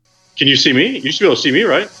Can you see me? You should be able to see me,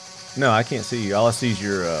 right? No, I can't see you. All I see is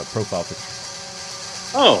your profile picture.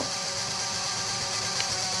 Oh.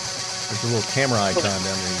 There's a little camera icon down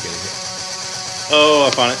there you gotta hit. Oh,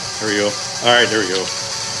 I found it. There we go. All right, there we go.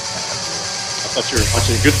 I thought you were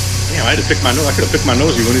watching good. Damn, I had to pick my nose. I could have picked my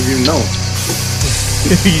nose. You wouldn't even know.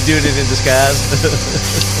 You doing it in disguise?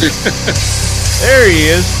 There he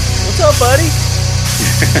is. What's up, buddy?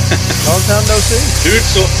 Long time no see. Dude,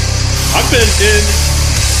 so I've been in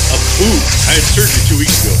a boot. I had surgery 2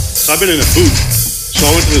 weeks ago. So I've been in a boot. So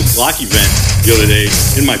I went to this Glock event the other day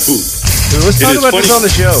in my boot. Dude, let's talk about this on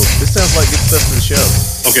the show. This sounds like good stuff for the show.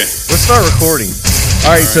 Okay. Let's start recording.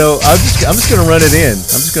 All right, so I'm just gonna run it in.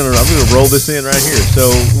 I'm gonna roll this in right here.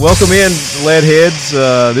 So welcome in,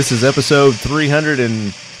 Leadheads. This is episode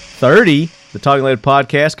 330, the Talking Lead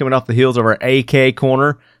podcast, coming off the heels of our AK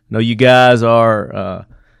Corner. I know you guys are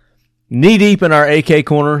knee deep in our AK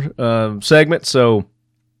Corner segment, so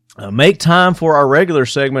make time for our regular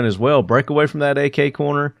segment as well. Break away from that AK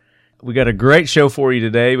Corner. We got a great show for you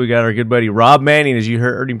today. We got our good buddy Robb Manning, as you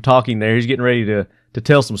heard him talking there. He's getting ready to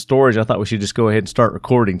tell some stories. I thought we should just go ahead and start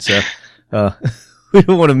recording. So we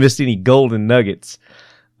don't want to miss any golden nuggets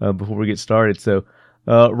before we get started. So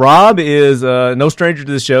Robb is no stranger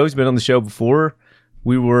to the show. He's been on the show before.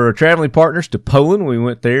 We were traveling partners to Poland. We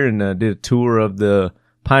went there and did a tour of the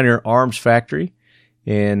Pioneer Arms Factory.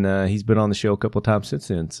 And he's been on the show a couple of times since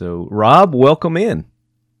then. So Robb, welcome in.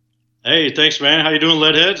 Hey, thanks, man. How you doing,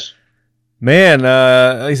 Leadheads? Man,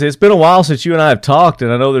 like I said, it's been a while since you and I have talked,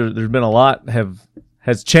 and I know there's been a lot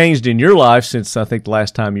has changed in your life since I think the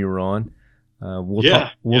last time you were on.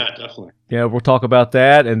 Definitely. Yeah, we'll talk about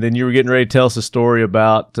that, and then you were getting ready to tell us a story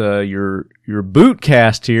about your boot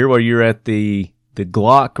cast here, where you're at the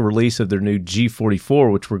Glock release of their new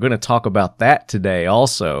G44, which we're going to talk about that today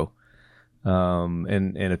also,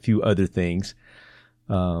 and a few other things.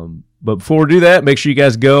 But before we do that, make sure you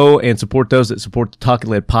guys go and support those that support the Talking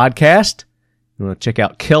Lead podcast. You want to check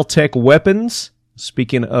out Kel-Tec Weapons.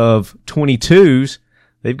 Speaking of 22s,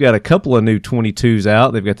 they've got a couple of new 22s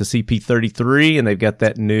out. They've got the CP33, and they've got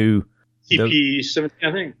that new CP17,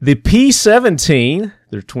 I think. The P17,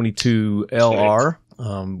 their 22 LR.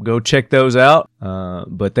 Go check those out.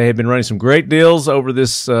 But they have been running some great deals over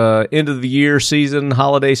this end of the year season,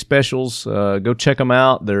 holiday specials. Go check them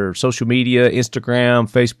out. Their social media,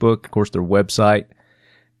 Instagram, Facebook, of course, their website.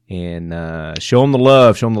 And show them the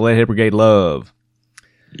love. Show them the Leadhead Brigade love.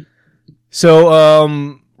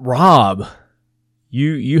 So, Robb,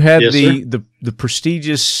 you had the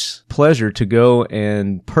prestigious pleasure to go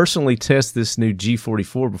and personally test this new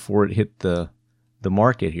G44 before it hit the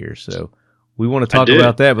market here. So we want to talk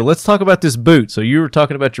about that, but let's talk about this boot. So you were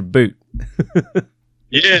talking about your boot.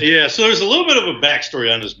 Yeah. So there's a little bit of a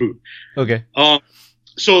backstory on this boot. Okay.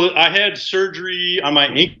 So I had surgery on my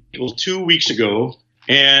ankle 2 weeks ago,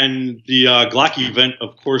 and the Glock event,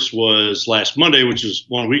 of course, was last Monday, which is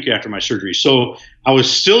 1 week after my surgery. So I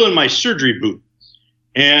was still in my surgery boot.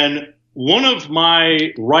 And one of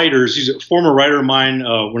my writers, he's a former writer of mine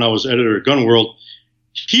when I was editor at Gun World,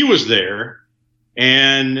 he was there.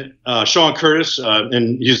 And Sean Curtis,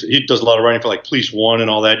 and he does a lot of writing for like Police One and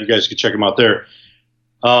all that. You guys can check him out there.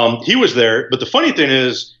 He was there. But the funny thing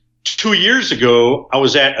is, 2 years ago, I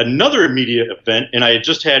was at another media event, and I had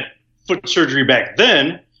just had foot surgery back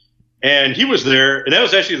then. And he was there. And that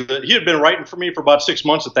was actually, he had been writing for me for about 6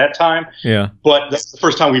 months at that time. Yeah. But that's the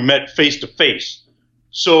first time we met face to face.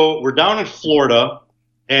 So we're down in Florida,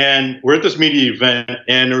 and we're at this media event,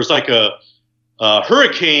 and there was like a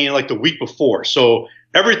hurricane like the week before. So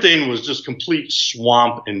everything was just complete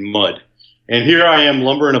swamp and mud. And here I am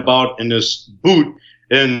lumbering about in this boot,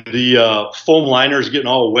 and the foam liner is getting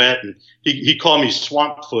all wet. And he called me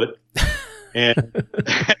Swamp Foot. And,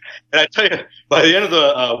 and I tell you, by the end of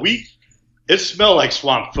the week, it smelled like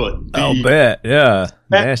Swamp Foot. I'll bet. Yeah.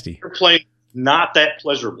 Nasty. Airplane, not that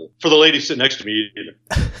pleasurable for the lady sitting next to me either.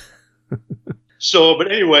 So,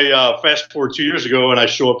 but anyway, fast forward 2 years ago, and I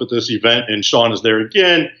show up at this event, and Sean is there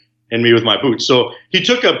again, and me with my boots. So he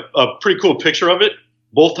took a pretty cool picture of it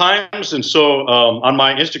both times, and so on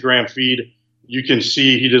my Instagram feed, you can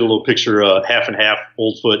see he did a little picture, half and half,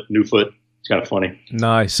 old foot, new foot. It's kind of funny.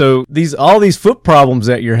 Nice. So all these foot problems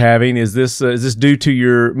that you're having, is this due to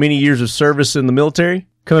your many years of service in the military?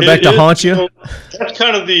 Coming back to haunt you? That's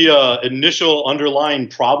kind of the initial underlying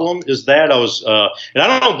problem, is that I was, and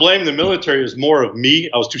I don't blame the military, it's more of me.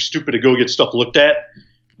 I was too stupid to go get stuff looked at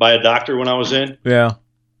by a doctor when I was in. Yeah.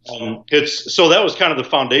 So that was kind of the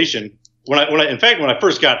foundation. When I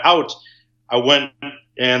first got out, I went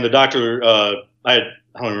and the doctor, I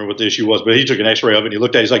don't remember what the issue was, but he took an x-ray of it and he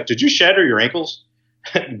looked at it. He's like, "Did you shatter your ankles?"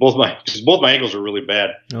 both my ankles are really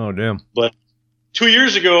bad. Oh, damn. But 2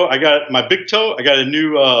 years ago, I got my big toe. I got a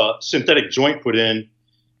new synthetic joint put in,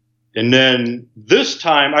 and then this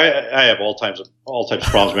time I have all types of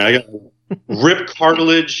problems, man. I got ripped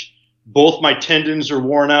cartilage. Both my tendons are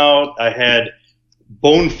worn out. I had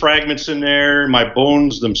bone fragments in there. My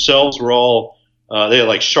bones themselves were all they had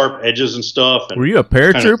like sharp edges and stuff. And were you a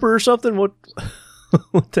paratrooper or something? What?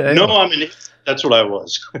 What the hell? No, that's what I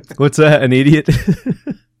was. What's that? An idiot?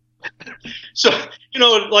 So,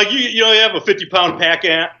 like you have a 50-pound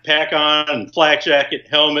pack on and flak jacket,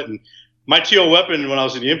 helmet, and my TO weapon when I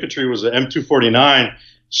was in the infantry was an M249.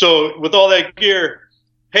 So with all that gear,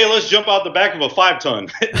 hey, let's jump out the back of a 5-ton.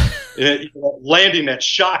 Landing that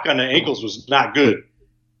shock on the ankles was not good.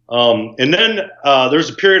 And then there's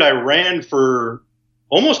a period I ran for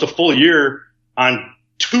almost a full year on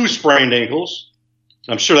 2 sprained ankles.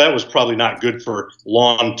 I'm sure that was probably not good for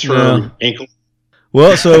long-term ankle.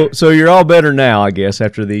 Well, so you're all better now, I guess,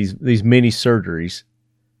 after these mini surgeries.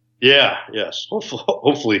 Yeah. Yes.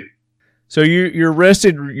 Hopefully. So you're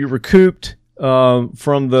rested. You're recouped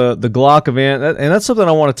from the Glock event, and that's something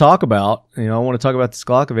I want to talk about. I want to talk about this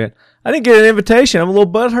Glock event. I didn't get an invitation. I'm a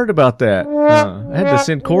little butthurt about that. I had to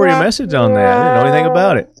send Corey a message on that. I didn't know anything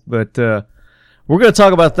about it, but. We're going to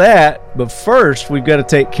talk about that, but first we've got to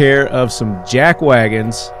take care of some jack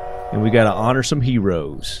wagons, and we got to honor some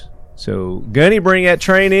heroes. So, Gunny, bring that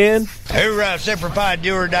train in. Hoorah, Semper Fi,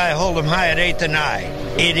 do or die, hold 'em high at 8th and I.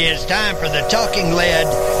 It is time for the talking lead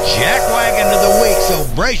jack wagon of the week,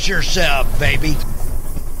 so brace yourself, baby.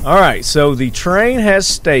 All right, so the train has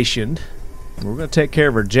stationed. We're going to take care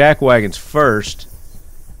of our jack wagons first.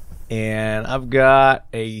 And I've got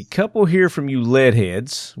a couple here from you lead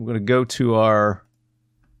heads. I'm going to go to our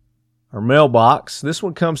mailbox. This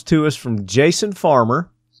one comes to us from Jason Farmer.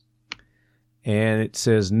 And it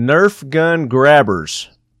says, Nerf Gun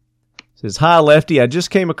Grabbers. It says, hi, Lefty. I just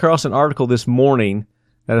came across an article this morning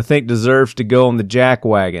that I think deserves to go on the jack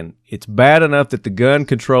wagon. It's bad enough that the gun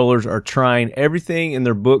controllers are trying everything in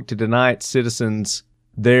their book to deny its citizens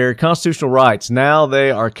their constitutional rights. Now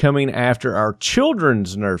they are coming after our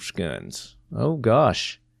children's Nerf guns. Oh,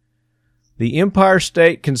 gosh. The Empire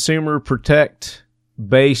State Consumer Protect,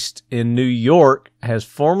 based in New York, has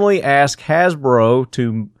formally asked Hasbro,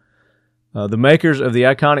 to the makers of the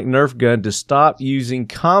iconic Nerf gun, to stop using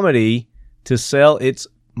comedy to sell its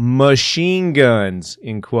machine guns,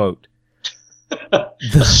 in quote.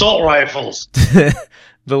 Assault rifles.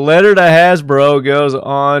 The letter to Hasbro goes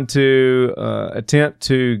on to attempt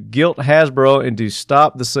to guilt Hasbro into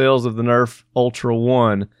stop the sales of the Nerf Ultra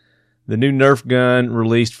 1, the new Nerf gun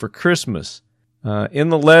released for Christmas. In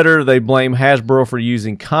the letter, they blame Hasbro for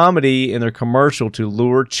using comedy in their commercial to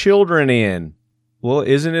lure children in. Well,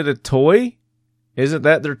 isn't it a toy? Isn't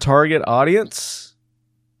that their target audience?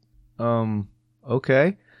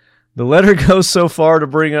 Okay. The letter goes so far to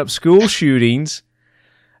bring up school shootings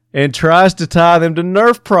and tries to tie them to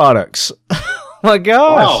Nerf products. Oh my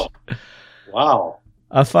gosh. Wow.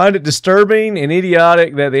 I find it disturbing and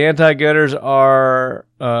idiotic that the anti-gunners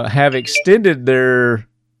have extended their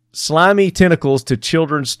slimy tentacles to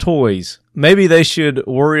children's toys. Maybe they should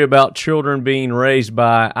worry about children being raised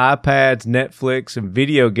by iPads, Netflix, and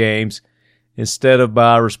video games instead of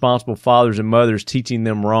by responsible fathers and mothers teaching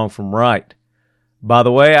them wrong from right. By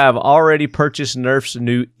the way, I've already purchased Nerf's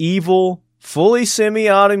new evil, fully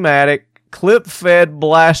semi-automatic, clip-fed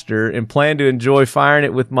blaster and plan to enjoy firing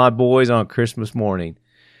it with my boys on Christmas morning.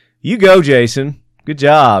 You go, Jason. Good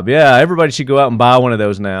job. Yeah, everybody should go out and buy one of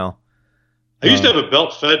those now. I used to have a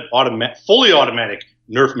belt-fed, fully automatic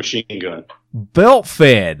Nerf machine gun.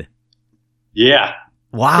 Belt-fed? Yeah.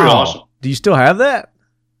 Wow. Pretty awesome. Do you still have that?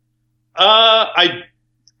 I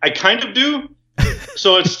kind of do.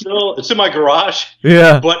 So it's in my garage.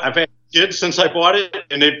 Yeah. But I've had kids since I bought it,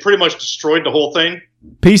 and they pretty much destroyed the whole thing.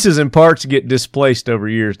 Pieces and parts get displaced over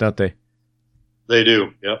years, don't they? They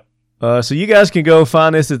do, yep. So you guys can go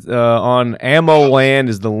find this on Ammo Land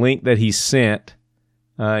is the link that he sent,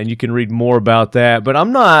 and you can read more about that. But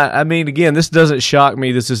again, this doesn't shock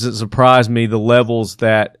me. This doesn't surprise me, the levels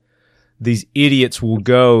that these idiots will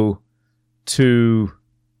go to,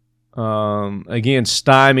 again,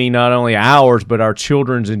 stymie not only ours, but our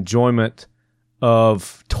children's enjoyment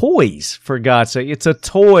of toys, for God's sake. It's a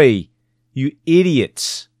toy, you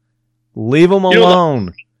idiots. Leave them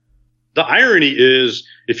alone. The irony is,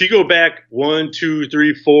 if you go back 1, 2,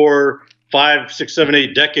 3, 4, 5, 6, 7,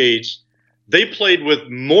 8 decades, they played with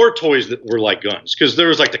more toys that were like guns. Because there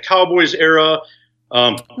was like the Cowboys era.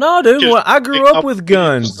 No, dude. Well, I grew up with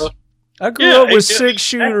guns. I grew up with 6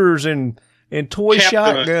 shooters and and toy Cap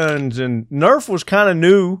shotguns, and Nerf was kind of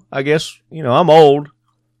new. I guess, I'm old.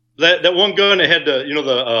 That one gun that had the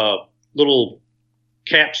little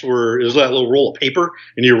caps it was that little roll of paper,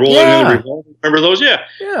 and you roll it in the revolver. Remember those? Yeah.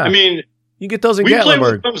 Yeah. I mean, you get those in we played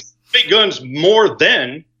Gatlinburg. with those big guns more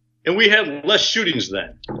then, and we had less shootings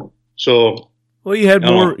then. So, well, you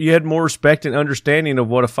had more respect and understanding of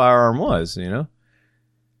what a firearm was.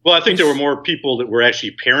 Well, I think there were more people that were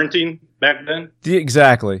actually parenting back then.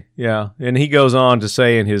 Exactly. Yeah, and he goes on to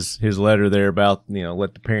say in his letter there about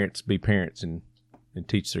let the parents be parents and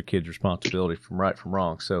teach their kids responsibility from right from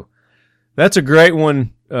wrong. So that's a great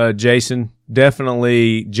one, Jason.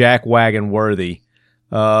 Definitely jack wagon worthy.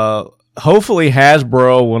 Hopefully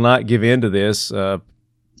Hasbro will not give in to this.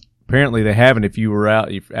 Apparently they haven't. If you were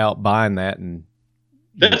out buying that, and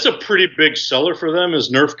that's a pretty big seller for them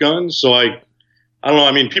is Nerf guns. So I don't know.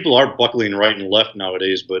 I mean, people are buckling right and left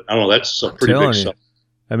nowadays, but I don't know. That's a pretty big seller.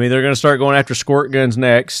 I mean, they're going to start going after squirt guns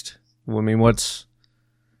next. I mean,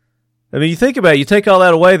 you think about it. You take all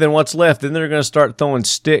that away, then what's left? Then they're going to start throwing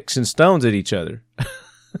sticks and stones at each other.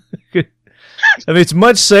 I mean, it's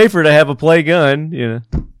much safer to have a play gun,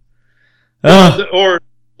 Or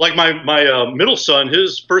like my middle son,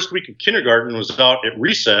 his first week of kindergarten was out at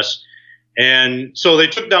recess, and so they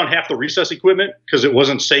took down half the recess equipment because it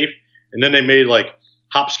wasn't safe, and then they made like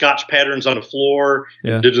hopscotch patterns on the floor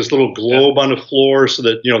and did this little globe on the floor so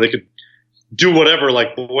that they could do whatever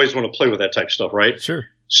like boys want to play with that type of stuff, right? Sure.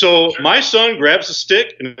 So my son grabs a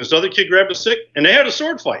stick, and his other kid grabbed a stick, and they had a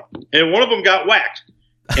sword fight, and one of them got whacked.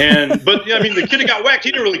 But I mean, the kid that got whacked,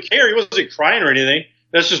 he didn't really care. He wasn't crying or anything.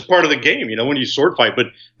 That's just part of the game, when you sword fight. But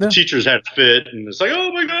the teachers had fit, and it's like,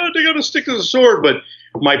 oh my God, they got a stick as a sword. But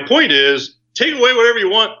my point is, take away whatever you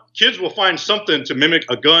want. Kids will find something to mimic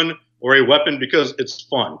a gun or a weapon because it's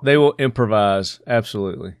fun. They will improvise.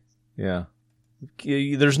 Absolutely. Yeah.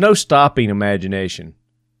 There's no stopping imagination.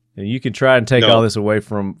 And you can try and take all this away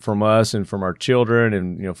from us and from our children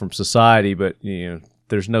and from society, but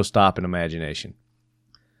there's no stopping imagination.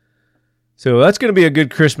 So that's going to be a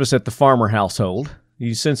good Christmas at the Farmer household.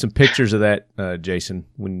 You send some pictures of that, Jason,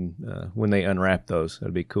 when they unwrap those.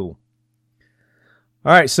 That'd be cool.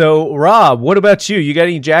 All right, so Rob, what about you? You got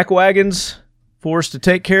any jack wagons for us to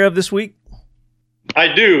take care of this week?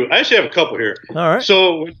 I do. I actually have a couple here. All right.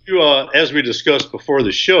 So, as we discussed before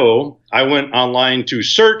the show, I went online to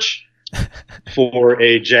search for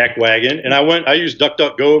a jack wagon, and I used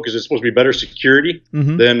DuckDuckGo because it's supposed to be better security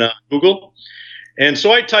than Google. And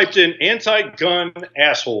so I typed in anti-gun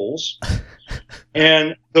assholes,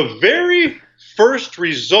 and the very first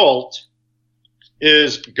result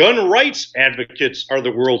is gun rights advocates are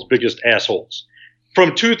the world's biggest assholes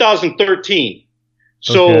from 2013.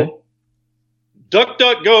 So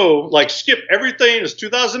DuckDuckGo, skip everything. It's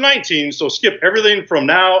 2019, so skip everything from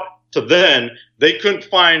now to then. They couldn't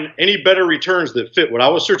find any better returns that fit what I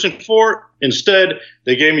was searching for. Instead,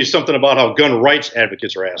 they gave me something about how gun rights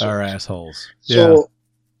advocates are assholes. Are assholes. So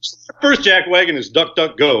the first jack wagon is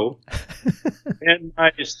DuckDuckGo. And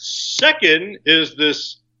my second is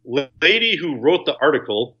this lady who wrote the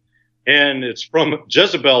article, and it's from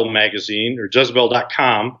Jezebel magazine or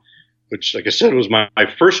Jezebel.com, which, like I said, was my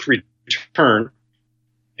first return.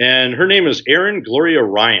 And her name is Erin Gloria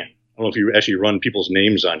Ryan. I don't know if you actually run people's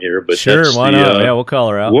names on here, but sure, that's why not? Yeah, we'll call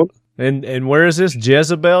her out. And where is this?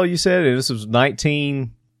 Jezebel, you said? And this was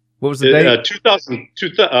 19. What was the date?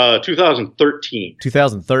 2013.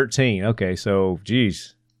 2013. Okay, so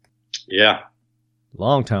geez. Yeah.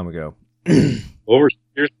 Long time ago. Over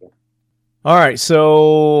years ago. All right,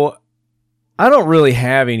 so I don't really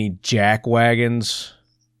have any jack wagons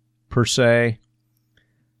per se.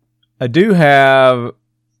 I do have.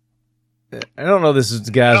 I don't know if this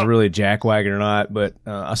guy's really a jackwagon or not, but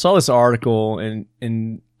I saw this article,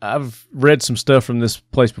 and I've read some stuff from this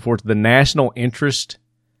place before. The National Interest,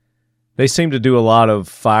 they seem to do a lot of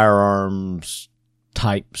firearms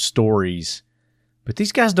type stories, but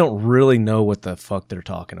these guys don't really know what the fuck they're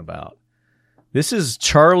talking about. This is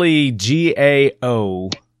Charlie Gao. I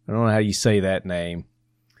don't know how you say that name,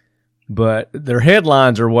 but their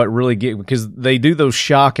headlines are what really get, because they do those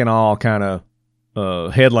shock and awe kind of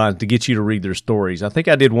headlines to get you to read their stories. I think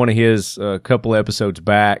I did one of his a couple episodes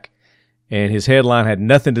back, and his headline had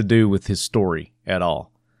nothing to do with his story at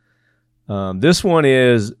all. This one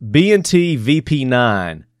is B&T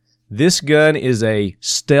VP9. This gun is a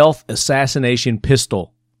stealth assassination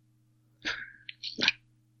pistol.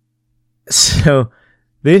 So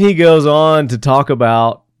then he goes on to talk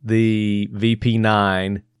about the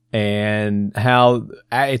VP9 and how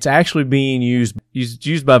it's actually being used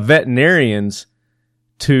by veterinarians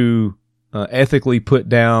to ethically put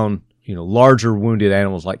down larger wounded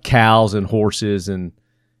animals like cows and horses and,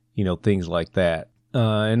 things like that.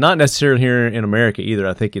 And not necessarily here in America either.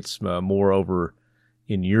 I think it's more over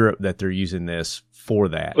in Europe that they're using this for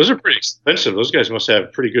that. Those are pretty expensive. Those guys must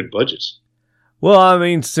have pretty good budgets. Well, I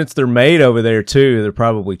mean, since they're made over there too, they're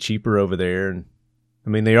probably cheaper over there. And I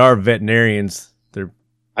mean, they are veterinarians.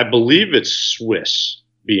 I believe it's Swiss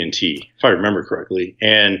B&T, if I remember correctly.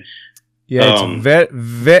 And yeah,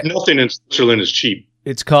 it's nothing in Switzerland is cheap.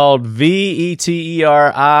 It's called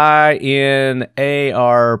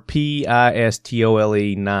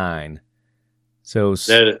VETERINARPISTOLE 9. So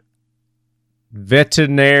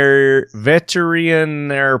Veterinary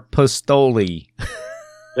Pistole.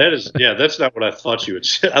 That's not what I thought you would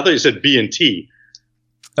say. I thought you said B&T.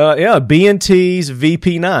 Yeah, B&T's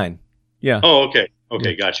VP9. Yeah. Oh, okay.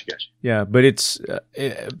 Okay, gotcha. Yeah, but it's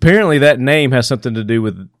apparently that name has something to do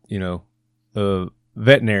with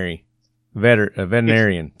veterinarian.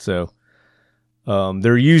 So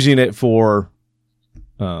they're using it for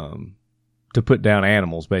to put down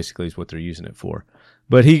animals. Basically, is what they're using it for.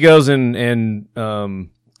 But he goes and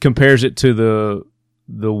compares it to the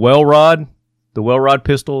Wellrod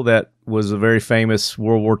pistol that was a very famous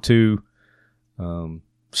World War II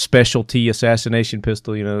specialty assassination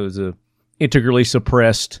pistol. It was a integrally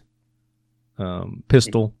suppressed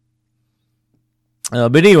pistol.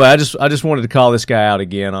 But anyway, I just wanted to call this guy out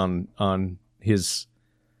again on his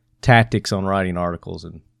tactics on writing articles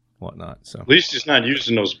and whatnot. So at least he's not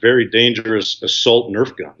using those very dangerous assault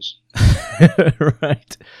Nerf guns.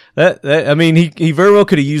 Right. I mean, he very well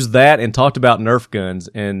could have used that and talked about Nerf guns,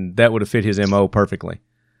 and that would have fit his MO perfectly.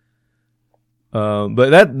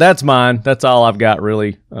 But that's mine. That's all I've got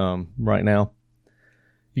really right now.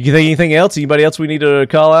 You think anything else? Anybody else we need to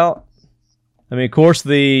call out? I mean, of course,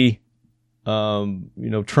 Trump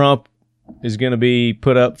is going to be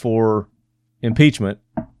put up for impeachment.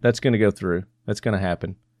 That's going to go through. That's going to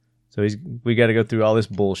happen. So we got to go through all this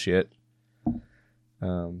bullshit.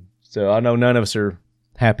 So I know none of us are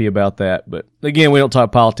happy about that. But again, we don't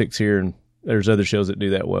talk politics here, and there's other shows that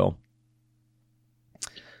do that well.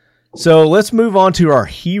 So let's move on to our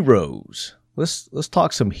heroes. Let's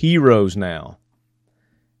talk some heroes now.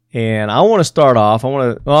 And I want to start off.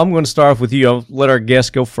 I'm going to start off with you. I'll let our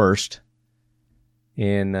guest go first.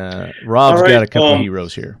 And Rob's got a couple of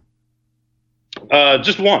heroes here.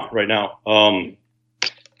 Just one right now.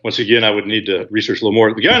 Once again, I would need to research a little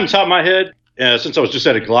more. The guy on the top of my head, since I was just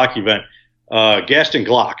at a Glock event, Gaston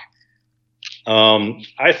Glock.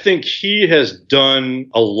 I think he has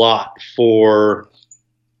done a lot for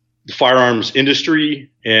the firearms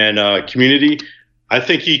industry and community. I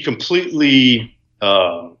think he completely...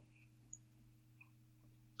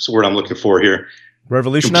 what's the word I'm looking for here?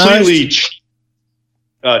 Revolutionized? Completely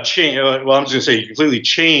changed. Well, I'm just going to say he completely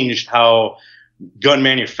changed how gun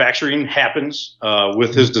manufacturing happens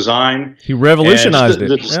with his design. He revolutionized it.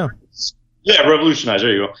 Yeah, revolutionized.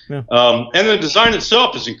 There you go. Yeah. And the design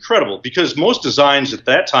itself is incredible because most designs at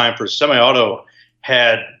that time for semi-auto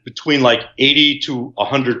had between like 80 to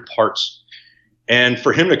 100 parts. And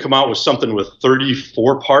for him to come out with something with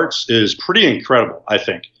 34 parts is pretty incredible, I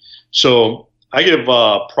think. So I give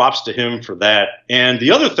props to him for that. And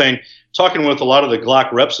the other thing, talking with a lot of the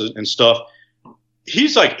Glock reps and stuff,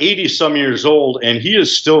 he's like 80 some years old, and he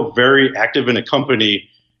is still very active in a company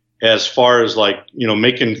as far as like,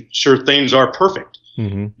 making sure things are perfect.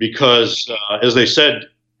 Mm-hmm. Because as they said,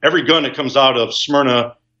 every gun that comes out of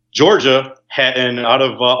Smyrna, Georgia, and out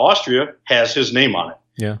of Austria has his name on it.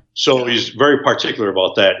 Yeah. So he's very particular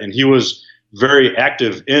about that. And he was very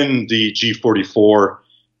active in the G44,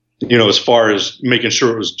 as far as making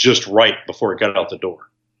sure it was just right before it got out the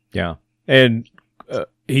door. Yeah. And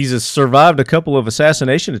he's survived a couple of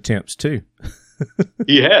assassination attempts too.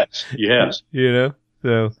 He has.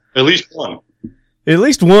 So at least one.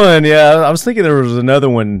 Yeah. I was thinking there was another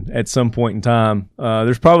one at some point in time.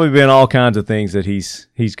 There's probably been all kinds of things that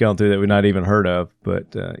he's gone through that we've not even heard of.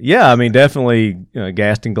 But I mean, definitely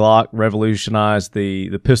Gaston Glock revolutionized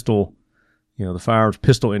the pistol, the firearms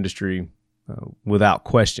pistol industry without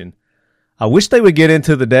question. I wish they would get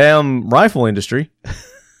into the damn rifle industry.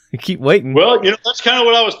 Keep waiting. Well, that's kind of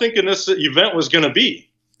what I was thinking this event was going to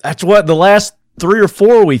be. That's what the last 3 or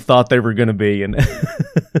 4 we thought they were going to be, and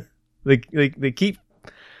they keep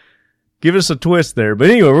giving us a twist there. But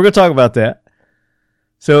anyway, we're going to talk about that.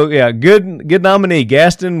 So yeah, good nominee,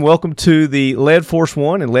 Gaston. Welcome to the Lead Force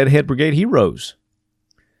One and Leadhead Brigade Heroes.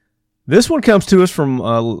 This one comes to us from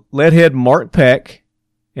Leadhead Mark Peck,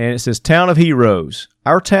 and it says, "Town of Heroes.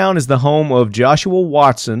 Our town is the home of Joshua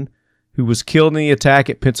Watson, who was killed in the attack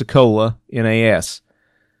at Pensacola, NAS.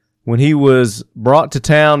 When he was brought to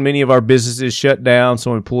town, many of our businesses shut down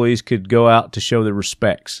so employees could go out to show their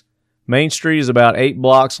respects. Main Street is about 8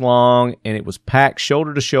 blocks long, and it was packed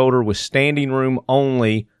shoulder to shoulder with standing room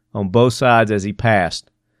only on both sides as he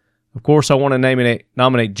passed. Of course, I want to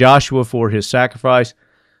nominate Joshua for his sacrifice,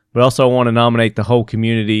 but also I want to nominate the whole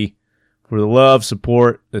community for the love,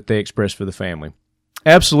 support that they expressed for the family.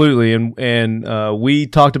 Absolutely, and we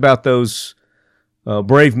talked about those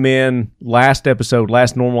brave men last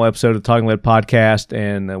normal episode of the Talking Lead podcast,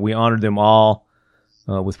 and we honored them all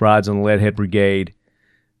with rides on the Leadhead Brigade.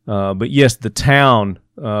 But yes, the town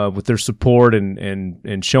with their support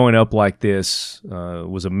and showing up like this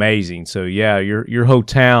was amazing. So yeah, your whole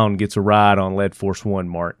town gets a ride on Lead Force One,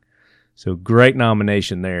 Mark. So great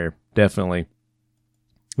nomination there, definitely.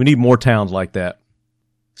 We need more towns like that.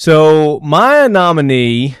 So my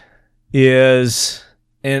nominee is,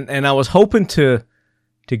 and I was hoping to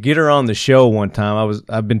get her on the show one time.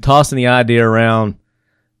 I've been tossing the idea around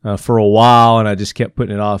for a while, and I just kept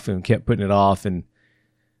putting it off, and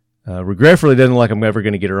regretfully, it doesn't look like I'm ever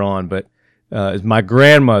going to get her on. But is my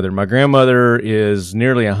grandmother. My grandmother is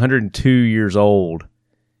nearly 102 years old.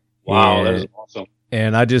 Wow, that is awesome.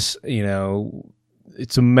 And I just,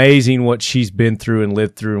 it's amazing what she's been through and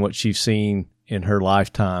lived through, and what she's seen in her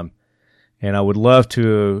lifetime. And I would love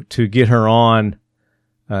to get her on.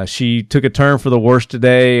 She took a turn for the worse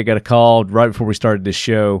today. I got a call right before we started this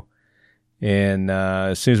show, and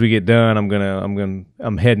as soon as we get done,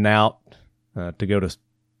 I'm heading out to go to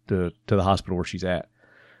the hospital where she's at.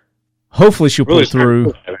 Hopefully she'll pull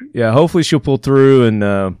through. Yeah, hopefully she'll pull through,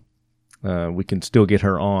 and we can still get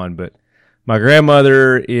her on. But my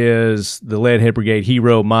grandmother is the Leadhead Brigade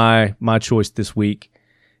hero, my choice this week,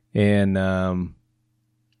 and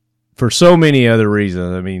for so many other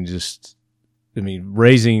reasons.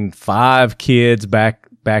 Raising 5 kids back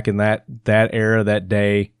in that era, that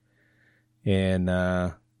day, and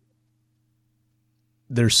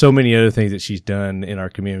there's so many other things that she's done in our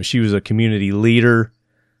community. She was a community leader.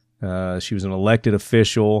 She was an elected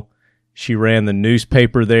official. She ran the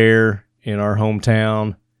newspaper there in our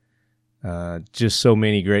hometown. Just so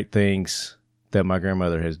many great things that my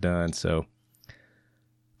grandmother has done. So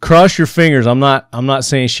cross your fingers. I'm not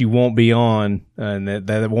saying she won't be on, and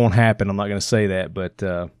that won't happen. I'm not going to say that, but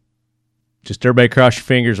just everybody cross your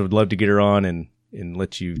fingers. I would love to get her on and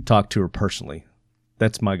let you talk to her personally.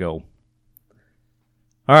 That's my goal.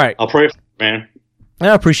 All right. I'll pray for you, man. I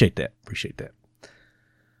appreciate that.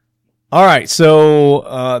 All right,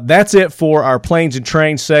 so that's it for our Planes and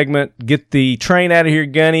Trains segment. Get the train out of here,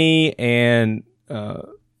 Gunny. And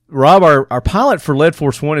Rob, our pilot for Lead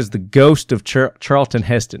Force One is the ghost of Charlton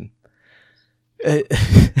Heston.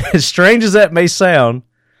 As strange as that may sound,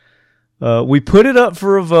 we put it up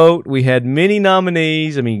for a vote. We had many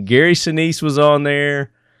nominees. Gary Sinise was on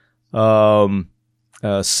there.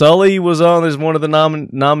 Sully was on as one of the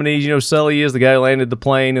nominees. Sully is the guy who landed the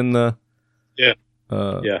plane in the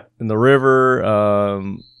in the river.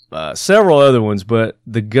 Several other ones, but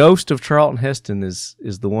the ghost of Charlton Heston is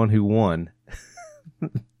the one who won.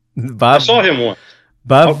 I saw him once.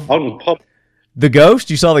 Out in public. The ghost?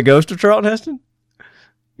 You saw the ghost of Charlton Heston?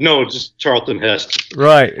 No, just Charlton Heston.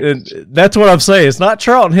 Right. And that's what I'm saying. It's not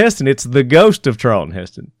Charlton Heston. It's the ghost of Charlton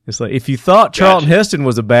Heston. It's like, if you thought Charlton Heston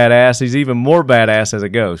was a badass, he's even more badass as a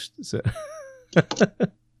ghost. So.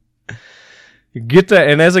 Get that.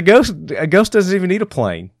 And as a ghost doesn't even need a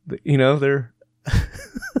plane. They're...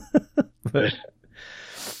 But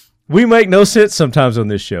we make no sense sometimes on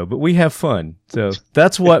this show, but we have fun. So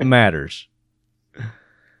that's what matters.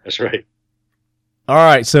 That's right. All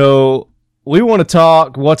right. So we want to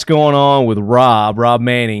talk what's going on with Robb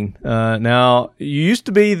Manning. Now, you used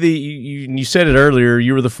to be you said it earlier,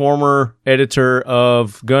 you were the former editor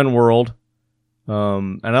of Gun World.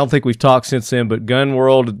 And I don't think we've talked since then, but Gun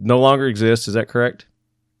World no longer exists. Is that correct?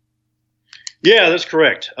 Yeah, that's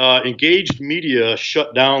correct. Engaged Media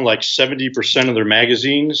shut down like 70% of their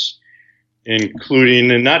magazines,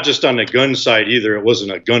 including, and not just on the gun side either. It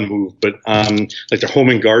wasn't a gun move, but like the home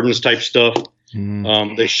and gardens type stuff.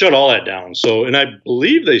 They shut all that down. So, and I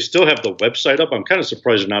believe they still have the website up. I'm kind of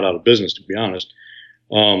surprised they're not out of business, to be honest.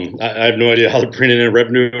 I have no idea how they're bringing in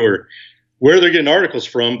revenue or where they're getting articles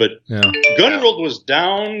from, but Gun World was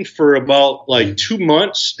down for about like 2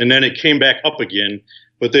 months, and then it came back up again.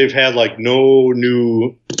 But they've had like no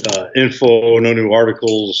new info, no new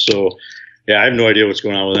articles. So, yeah, I have no idea what's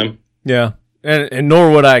going on with them. Yeah, and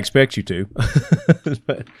nor would I expect you to.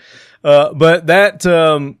 But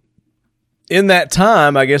that in that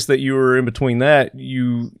time, I guess that you were in between that,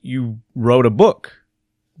 you wrote a book.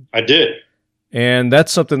 I did. And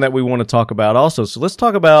that's something that we want to talk about also. So let's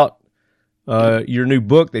talk about your new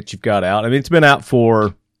book that you've got out. I mean, it's been out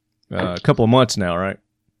for a couple of months now, right?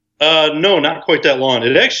 No, not quite that long.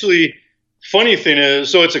 It actually, funny thing is,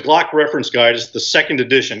 so it's a Glock reference guide. It's the second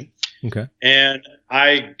edition. Okay. And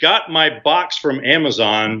I got my box from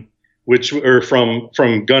Amazon,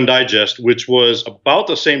 from Gun Digest, which was about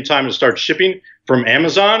the same time it started shipping from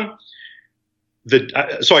Amazon.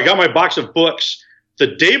 So I got my box of books the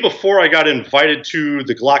day before I got invited to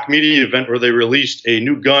the Glock media event where they released a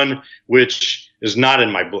new gun, which is not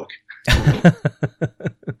in my book.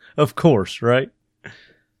 Of course, right?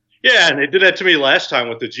 Yeah, and they did that to me last time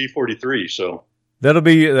with the G43. So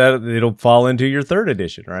it'll fall into your third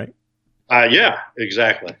edition, right? Yeah,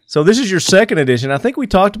 exactly. So this is your second edition. I think we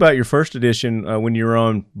talked about your first edition when you were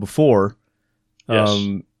on before. Yes.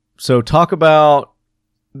 So talk about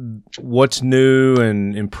what's new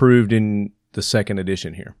and improved in the second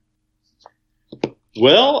edition here.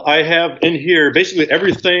 Well, I have in here basically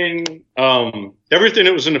everything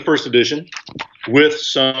that was in the first edition, with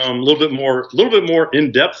some little bit more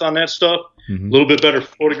in depth on that stuff, a little bit better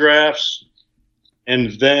photographs,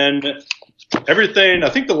 and then everything. I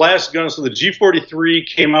think the last gun, so the G43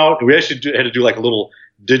 came out, and we actually had to do like a little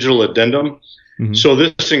digital addendum. Mm-hmm. So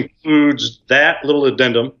this includes that little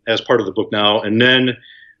addendum as part of the book now, and then I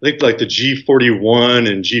think like the G41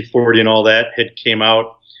 and G40 and all that had came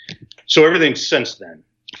out. So everything since then.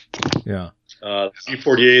 Yeah. The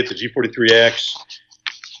G48, the G43X,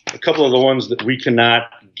 a couple of the ones that we cannot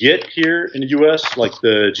get here in the U.S., like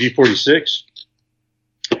the G46,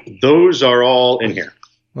 those are all in here.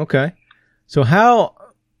 Okay. So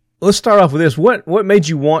let's start off with this. What made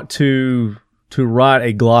you want to write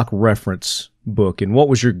a Glock reference book, and what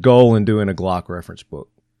was your goal in doing a Glock reference book?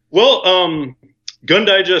 Well, Gun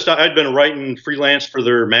Digest, I'd been writing freelance for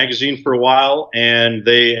their magazine for a while, and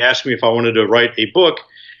they asked me if I wanted to write a book.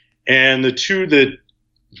 And the two that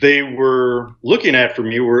they were looking at for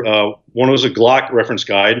me were, one was a Glock reference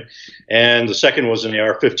guide, and the second was an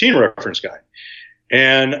AR-15 reference guide.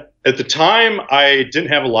 And at the time, I didn't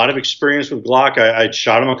have a lot of experience with Glock. I'd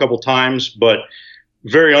shot them a couple times, but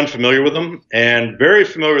very unfamiliar with them, and very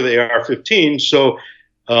familiar with the AR-15. So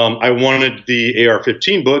I wanted the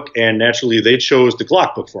AR-15 book, and naturally they chose the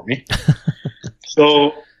Glock book for me.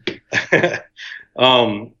 So,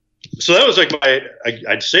 so that was like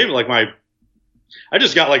I'd say like I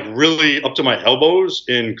just got like really up to my elbows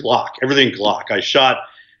in Glock, everything Glock. I shot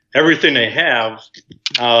everything they have,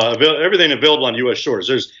 everything available on U.S. shores.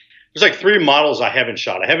 There's like 3 models I haven't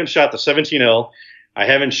shot. I haven't shot the 17L. I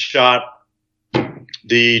haven't shot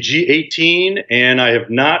the G18, and I have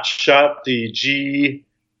not shot the G.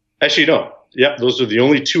 Actually, no. Yeah, those are the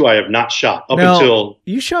only 2 I have not shot until.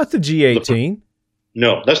 You shot the G18.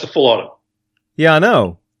 No, that's the full auto. Yeah, I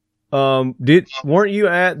know. Weren't you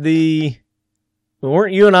and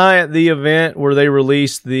I at the event where they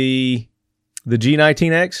released the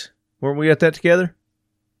G19X? Weren't we at that together?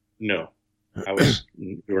 No,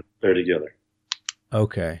 we were there together.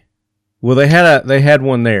 Okay. Well, they had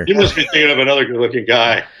one there. You must be thinking of another good-looking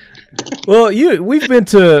guy. Well, we've been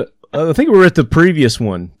to. I think we were at the previous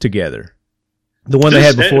one together. The one they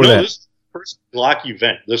had before that. This is the first Glock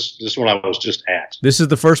event. This one I was just at. This is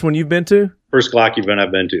the first one you've been to? First Glock event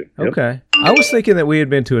I've been to. Yep. Okay. I was thinking that we had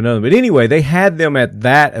been to another. But anyway, they had them at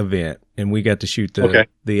that event, and we got to shoot the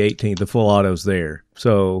 18th, the full autos there.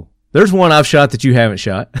 So there's one I've shot that you haven't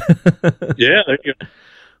shot. Yeah, there you go.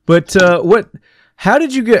 But how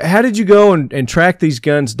did you go and track these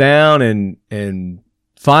guns down and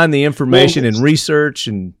find the information and research?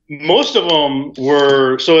 And most of them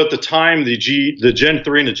were, so at the time the Gen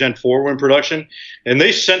 3 and the Gen 4 were in production, and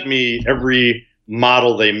they sent me every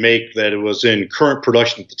model they make that it was in current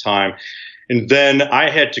production at the time. And then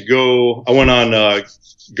I went on a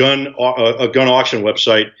gun auction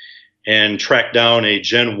website and tracked down a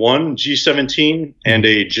Gen 1 G17 and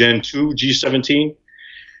a Gen 2 G17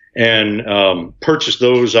 and purchased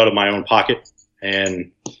those out of my own pocket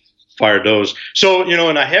and fired those. So,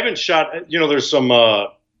 and I haven't shot, there's some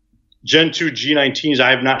Gen 2 G19s. I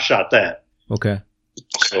have not shot that. Okay.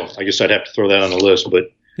 So I guess I'd have to throw that on the list.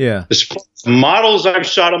 But yeah, as far as models, I've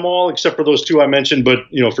shot them all except for those 2 I mentioned. But,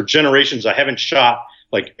 for generations, I haven't shot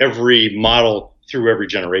like every model through every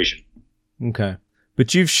generation. Okay.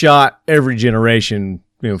 But you've shot every generation,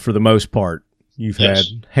 for the most part. You've had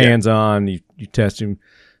hands-on, you tested them.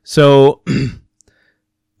 So,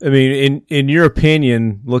 I mean, in your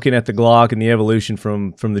opinion, looking at the Glock and the evolution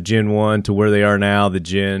from the Gen 1 to where they are now, I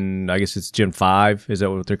guess it's Gen 5, is that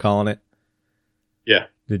what they're calling it? Yeah.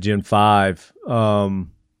 The Gen 5.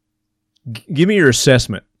 Give me your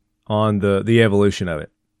assessment on the evolution of it.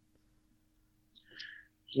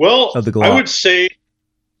 Well, of the Glock. I would say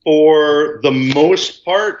for the most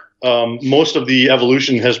part, most of the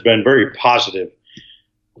evolution has been very positive.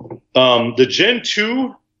 The Gen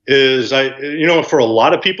 2 is, for a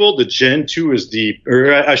lot of people, the Gen 2 is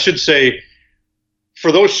or I should say,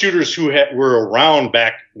 for those shooters who were around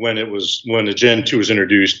back when the Gen 2 was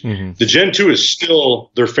introduced, the Gen 2 is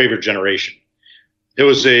still their favorite generation. It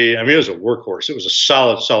was a workhorse. It was a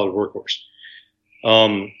solid workhorse.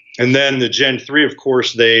 And then the Gen 3, of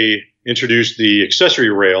course, they introduced the accessory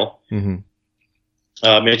rail,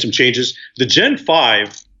 made some changes. The Gen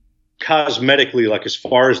 5, cosmetically, like as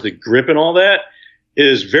far as the grip and all that,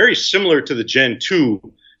 is very similar to the Gen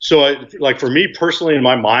 2. So, like for me personally, in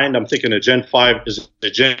my mind, I'm thinking a Gen 5 is a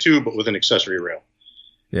Gen 2, but with an accessory rail.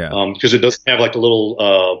 Yeah. Because it doesn't have like the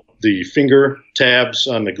little the finger tabs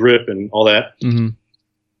on the grip and all that.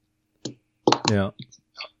 Yeah.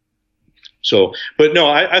 So, but no,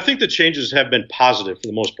 I think the changes have been positive for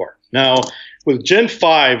the most part. Now, with Gen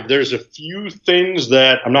 5, there's a few things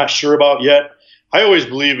that I'm not sure about yet. I always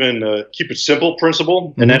believe in keep it simple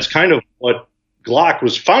principle, and that's kind of what Glock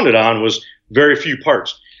was founded on, was very few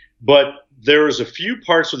parts. But there was a few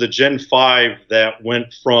parts of the Gen 5 that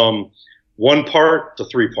went from one part to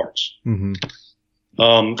three parts. And,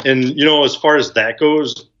 as far as that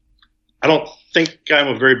goes, I don't think I'm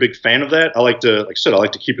a very big fan of that. I like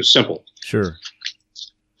to keep it simple. Sure.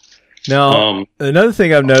 Now, another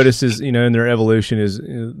thing I've noticed is, in their evolution is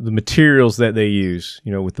the materials that they use,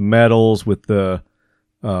 with the metals, with the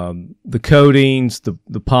coatings, the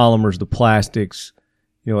polymers, the plastics,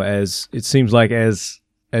 as it seems like as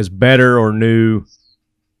better or new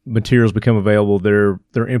materials become available, they're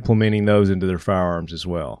implementing those into their firearms as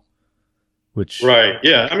well. Which right,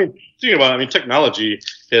 yeah. Thinking about it, technology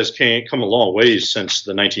has come a long ways since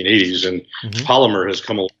the 1980s, and polymer has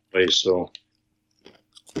come a long ways. So,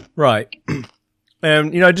 right,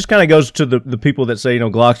 and it just kind of goes to the people that say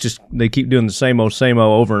Glocks they keep doing the same old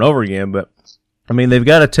over and over again. But they've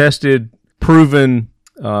got a tested, proven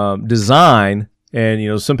design,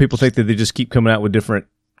 and some people think that they just keep coming out with different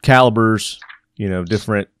calibers,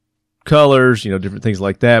 different colors, different things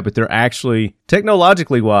like that, but they're actually,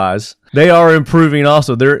 technologically wise, they are improving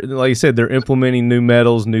also. They're, like you said, they're implementing new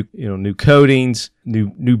metals, new coatings,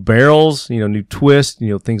 new barrels, new twists,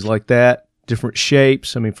 things like that, different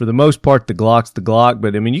shapes. For the most part, the Glock's the Glock,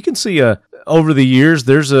 but you can see over the years,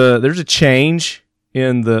 there's a change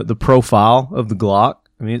in the profile of the Glock.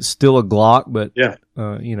 It's still a Glock, but yeah.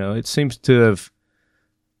 It seems to have,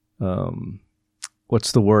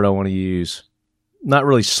 what's the word I want to use? Not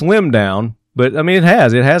really slimmed down, but it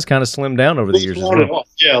has kind of slimmed down over the years as well.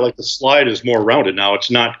 Yeah, like the slide is more rounded now.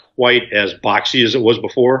 It's not quite as boxy as it was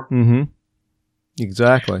before.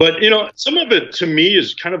 Exactly. But some of it to me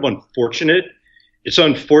is kind of unfortunate. It's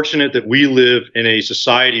unfortunate that we live in a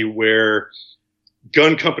society where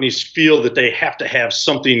gun companies feel that they have to have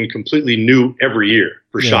something completely new every year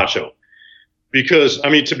for SHOT Show. Because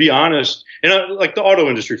to be honest, and like the auto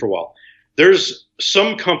industry for a while, there's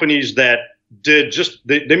some companies that did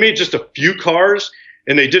they made just a few cars,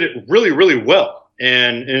 and they did it really, really well.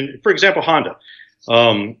 And for example, Honda,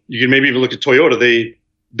 you can maybe even look at Toyota.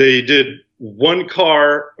 They did one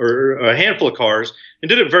car or a handful of cars and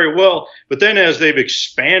did it very well. But then as they've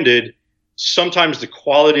expanded, sometimes the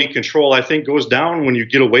quality control, I think, goes down when you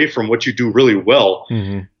get away from what you do really well.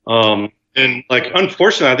 And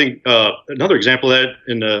unfortunately, I think another example of that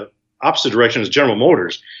in the opposite direction is General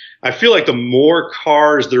Motors. I feel like the more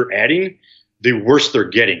cars they're adding, the worse they're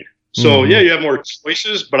getting. So, yeah, you have more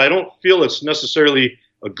choices, but I don't feel it's necessarily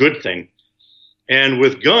a good thing. And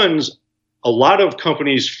with guns, a lot of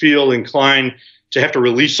companies feel inclined to have to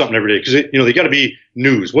release something every day because, they got to be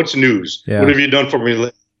news. What's news? Yeah. What have you done for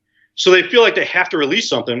me? So they feel like they have to release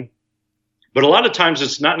something, but a lot of times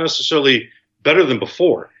it's not necessarily better than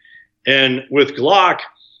before. And with Glock,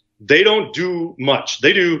 they don't do much.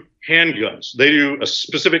 They do handguns. They do a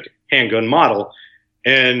specific handgun model.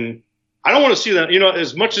 And I don't want to see that,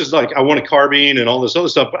 as much as I want a carbine and all this other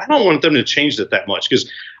stuff, but I don't want them to change it that much because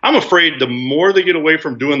I'm afraid the more they get away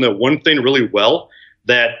from doing the one thing really well,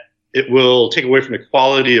 that it will take away from the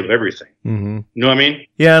quality of everything. You know what I mean?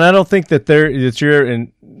 Yeah, and I don't think that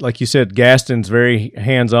and like you said, Gaston's very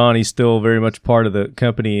hands-on. He's still very much part of the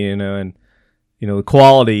company, and the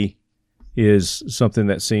quality is something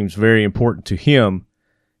that seems very important to him.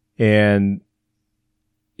 And,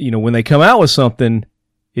 when they come out with something,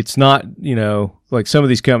 it's not, like some of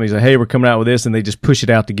these companies like, hey, we're coming out with this, and they just push it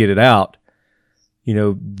out to get it out.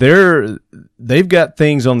 They've got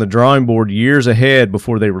things on the drawing board years ahead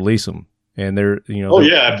before they release them. And they're.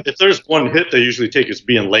 If there's one hit they usually take is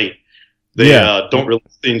being late. They don't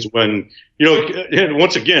release things when, and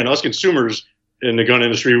once again, us consumers, in the gun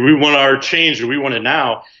industry. We want our change, and we want it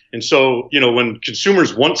now. And so, when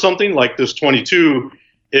consumers want something like this 22,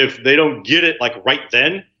 if they don't get it like right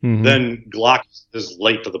then, then Glock is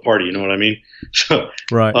late to the party. You know what I mean? So,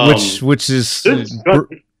 right.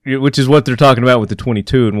 Which is what they're talking about with the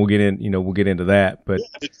 22, and we'll get into that. But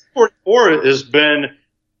the 44 has been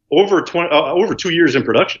over 2 years in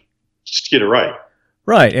production. Just to get it right.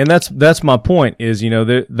 Right, and that's my point. Is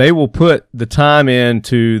they will put the time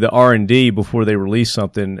into the R&D before they release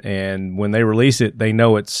something, and when they release it, they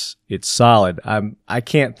know it's solid. I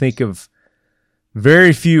can't think of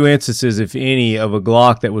very few instances, if any, of a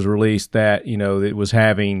Glock that was released that it was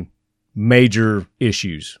having major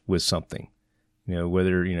issues with something.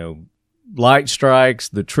 Whether light strikes,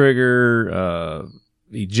 the trigger,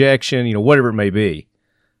 ejection, whatever it may be.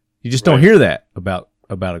 You just don't hear that about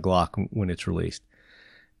a Glock when it's released.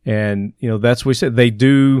 And, that's what we said. They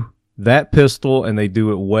do that pistol and they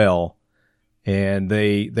do it well. And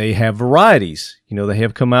they have varieties. They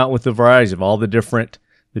have come out with the varieties of all the different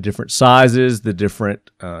sizes, the different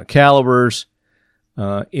calibers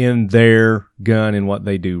in their gun and what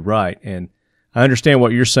they do right. And I understand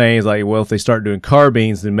what you're saying is like, well, if they start doing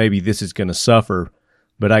carbines, then maybe this is going to suffer.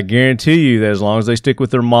 But I guarantee you that as long as they stick with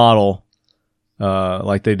their model,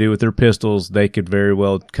 like they do with their pistols, they could very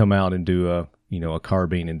well come out and do a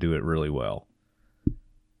carbine and do it really well.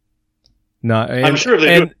 I'm sure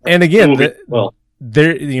they do. And again,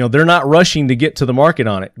 they're not rushing to get to the market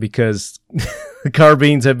on it because the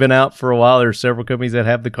carbines have been out for a while. There are several companies that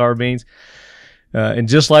have the carbines, and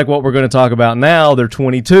just like what we're going to talk about now, they're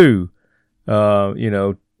 22.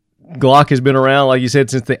 Glock has been around, like you said,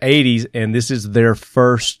 since the 80s, and this is their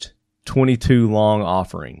first 22 long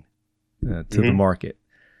offering to the market.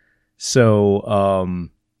 So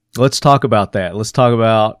let's talk about that. Let's talk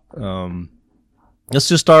about let's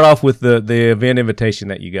just start off with the event invitation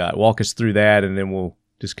that you got. Walk us through that, and then we'll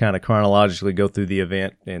just kind of chronologically go through the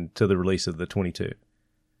event and to the release of the 22.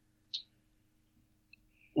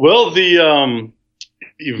 Well, the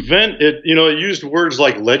event, it used words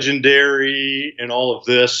like legendary and all of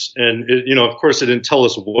this, and of course it didn't tell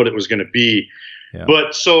us what it was going to be. Yeah.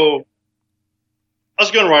 But so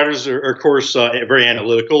us gun writers are of course very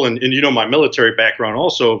analytical, and my military background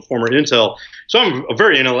also, former Intel, so I'm a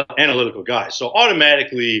very analytical guy. So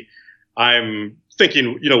automatically I'm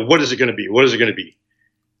thinking, what is it going to be? What is it going to be?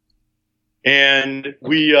 And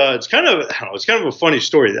it's kind of a funny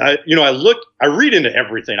story. I read into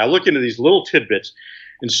everything. I look into these little tidbits.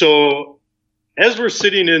 And so as we're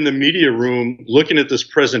sitting in the media room looking at this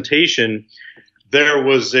presentation, there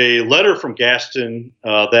was a letter from Gaston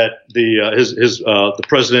that the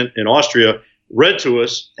president in Austria read to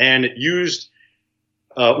us, and it used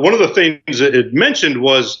one of the things that it mentioned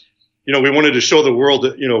was, we wanted to show the world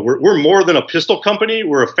that we're more than a pistol company,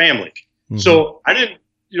 we're a family. Mm-hmm. So I didn't.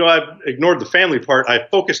 I ignored the family part. I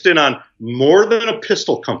focused in on more than a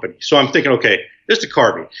pistol company. So I'm thinking, okay, it's the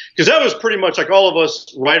carbine. Because that was pretty much like all of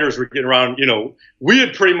us writers were getting around, we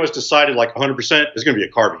had pretty much decided like 100% it's going to be a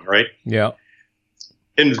carbine, right? Yeah.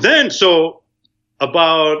 And then, so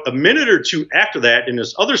about a minute or two after that, in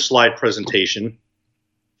this other slide presentation,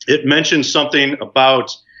 it mentioned something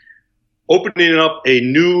about opening up a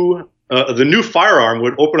new, the new firearm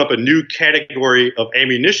would open up a new category of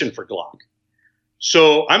ammunition for Glock.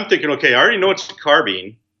 So I'm thinking, okay, I already know it's a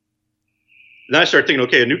carbine. And I start thinking,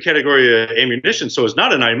 okay, a new category of ammunition. So it's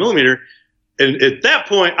not a 9mm. And at that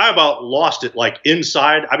point, I about lost it. Like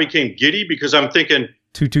inside, I became giddy because I'm thinking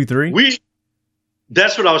 223.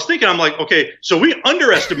 That's what I was thinking. I'm like, okay, so we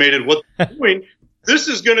underestimated what they're doing. This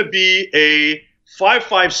is going to be a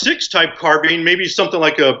 5.56 type carbine, maybe something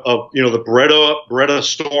like the Beretta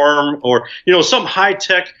Storm, or some high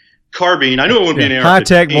tech carbine. I knew it wouldn't be an AR-15. High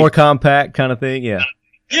tech, more compact kind of thing. Yeah.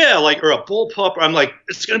 Yeah, or a bullpup. I'm like,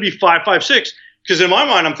 it's going to be 5.56, because in my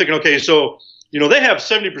mind, I'm thinking, okay, so they have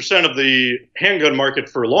 70% of the handgun market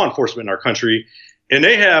for law enforcement in our country, and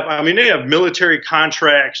they have military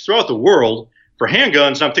contracts throughout the world for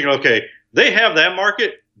handguns. And I'm thinking, okay, they have that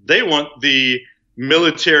market. They want the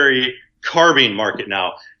military carbine market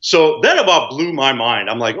now. So that about blew my mind.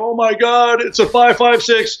 I'm like, oh my God, it's a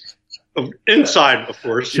 5.56. Inside, of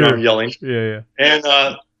course, sure. I'm yelling. Yeah. And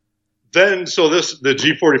then, so the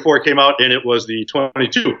G44 came out, and it was the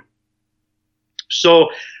 22. So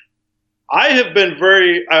I have been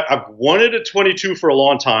I've wanted a 22 for a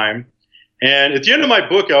long time. And at the end of my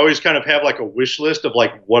book, I always kind of have like a wish list of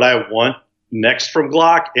like what I want next from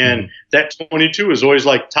Glock. And that 22 is always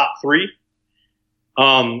like top 3.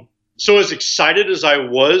 So as excited as I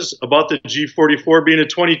was about the G44 being a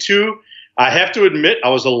 22, I have to admit I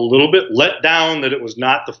was a little bit let down that it was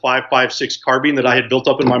not the 5.56 carbine that I had built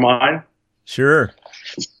up in my mind. Sure.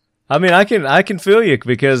 I mean, I can feel you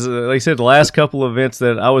because, like I said, the last couple of events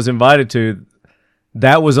that I was invited to,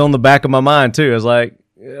 that was on the back of my mind too. I was like,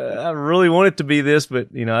 I really want it to be this, but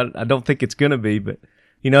I don't think it's going to be. But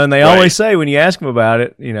and they always say when you ask them about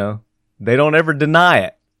it, they don't ever deny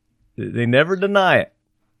it. They never deny it.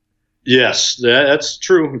 Yes, that's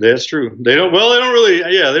true. That's true. They don't. Well, they don't really.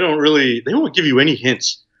 Yeah, they don't really. They won't give you any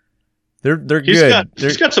hints. They're good.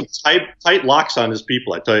 He's got some tight locks on his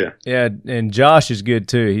people, I tell you. Yeah, and Josh is good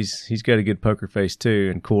too. He's got a good poker face too,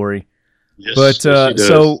 and Corey. Yes, but yes,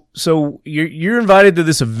 so you're invited to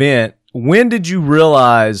this event. When did you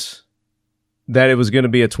realize that it was going to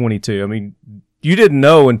be a 22? I mean, you didn't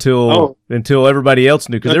know until everybody else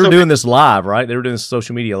knew because they were doing this live, right? They were doing this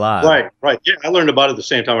social media live. Right. Yeah, I learned about it the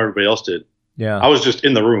same time everybody else did. Yeah, I was just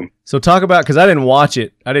in the room. So talk about, because I didn't watch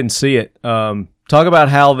it, I didn't see it. Talk about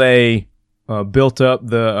how they built up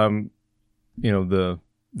the the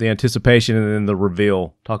anticipation and then the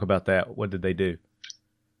reveal. Talk about that. What did they do?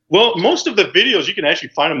 Well, most of the videos you can actually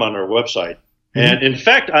find them on our website, and in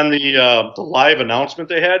fact, on the live announcement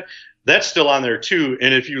they had, that's still on there too.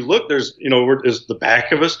 And if you look, there's there's the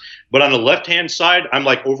back of us, but on the left hand side, I'm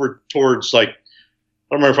like over towards like, I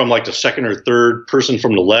don't remember if I'm like the second or third person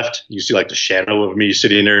from the left. You see like the shadow of me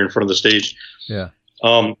sitting there in front of the stage. Yeah.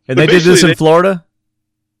 And they did this in Florida?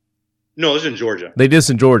 No, this is in Georgia. They did this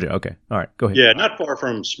in Georgia. Okay. All right. Go ahead. Yeah, not far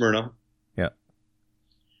from Smyrna. Yeah.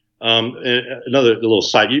 Another little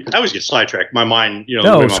side. I always get sidetracked. My mind,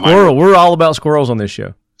 No, squirrel. We're all about squirrels on this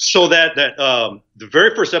show. So that the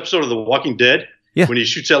very first episode of The Walking Dead, when he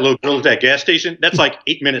shoots that little girl at that gas station, that's like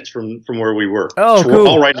 8 minutes from where we were. Oh, so cool. We're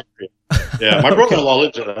all right next to it. Yeah, my brother-in-law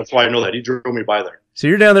lives there. That's why I know that. He drove me by there. So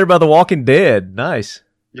you're down there by The Walking Dead. Nice.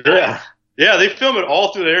 Yeah. Yeah, they film it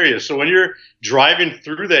all through the area. So when you're driving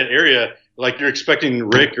through that area, like you're expecting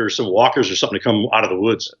Rick or some walkers or something to come out of the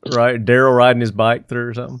woods. Right. Daryl riding his bike through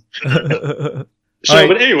or something.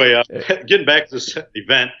 But anyway, getting back to this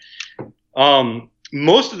event,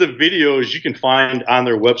 most of the videos you can find on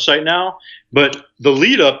their website now, but the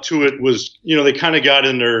lead up to it was, they kind of got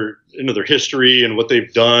into their history and what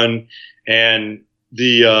they've done and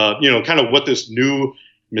the, kind of what this new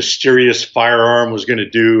mysterious firearm was going to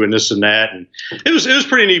do and this and that. And it was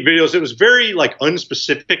pretty neat videos. It was very like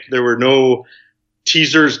unspecific. There were no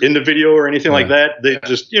teasers in the video or anything like that. They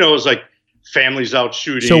just, it was like families out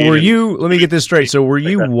shooting. So let me get this straight. So were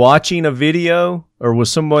you watching a video or was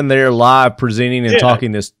someone there live presenting and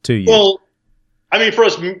talking this to you? Well, I mean, for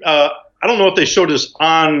us, I don't know if they showed us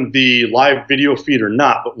on the live video feed or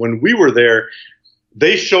not, but when we were there,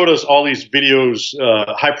 they showed us all these videos,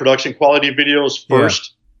 high production quality videos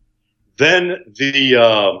first. Then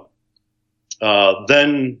the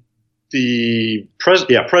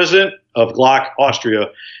president of Glock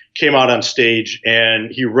Austria came out on stage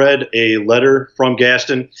and he read a letter from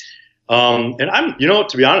Gaston. And I'm,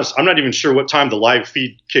 to be honest, I'm not even sure what time the live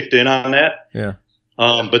feed kicked in on that. Yeah.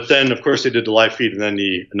 But then of course they did the live feed and then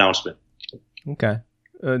the announcement. Okay.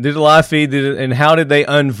 Did the live feed, and how did they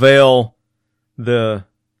unveil the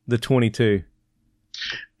 22?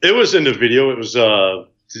 It was in the video. It was,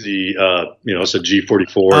 it's a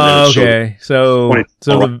G44. Oh, okay. So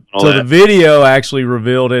the video actually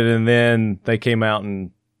revealed it, and then they came out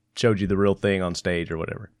and showed you the real thing on stage or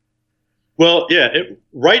whatever. Well, yeah.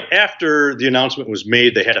 Right after the announcement was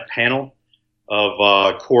made, they had a panel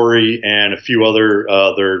of Corey and a few other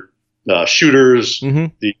their shooters,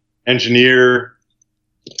 the engineer.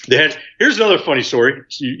 Here's another funny story.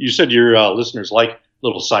 You said your listeners like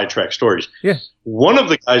little sidetrack stories. Yeah. One of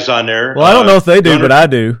the guys on there. Well, I don't know if they do, but I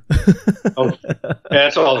do.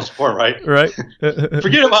 That's all it's for, right? Right.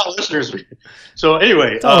 Forget about listeners. So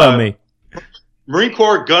anyway, it's all about me. Marine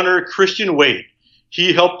Corps gunner Christian Wade.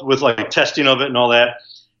 He helped with like testing of it and all that.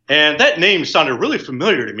 And that name sounded really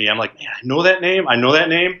familiar to me. I'm like, man, I know that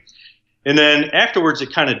name. And then afterwards,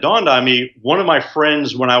 it kind of dawned on me. One of my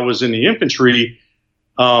friends, when I was in the infantry,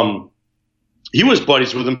 he was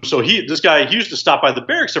buddies with him. So he used to stop by the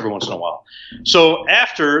barracks every once in a while. So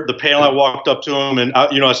after the panel, I walked up to him and,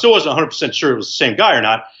 I still wasn't 100% sure it was the same guy or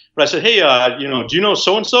not. But I said, hey, do you know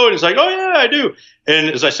so-and-so? And he's like, oh, yeah, I do. And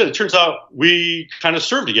as I said, it turns out we kind of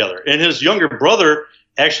served together. And his younger brother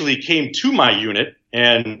actually came to my unit.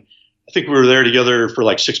 And I think we were there together for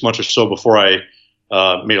like 6 months or so before I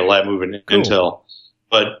made a lab move in Intel.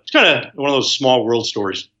 But it's kind of one of those small world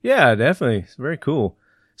stories. Yeah, definitely. It's very cool.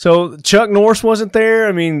 So Chuck Norris wasn't there?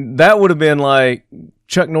 I mean, that would have been like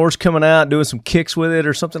Chuck Norris coming out, doing some kicks with it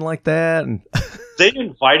or something like that. And they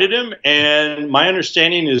invited him, and my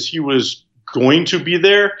understanding is he was going to be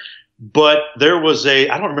there, but there was I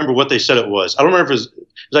don't remember what they said it was. I don't remember if it was,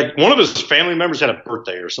 like one of his family members had a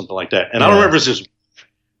birthday or something like that. And I don't remember if it was his,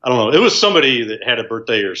 I don't know. It was somebody that had a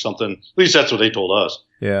birthday or something. At least that's what they told us.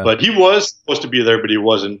 Yeah. But he was supposed to be there, but he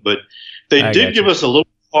wasn't. But they did give us a little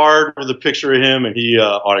card with a picture of him, and he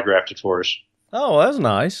autographed it for us. Oh, that's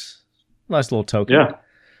nice. Nice little token. Yeah.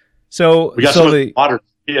 So we got some of the water.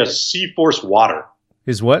 He has C-Force water.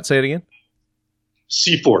 His what? Say it again.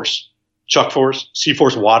 C-Force. Chuck Force.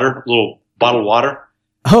 C-Force water. Little bottled water.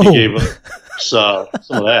 Oh. He gave us some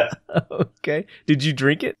of that. Okay. Did you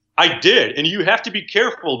drink it? I did, and you have to be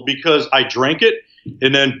careful because I drank it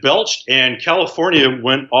and then belched, and California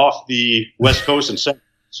went off the West Coast and sent.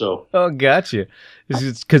 So. Oh, gotcha.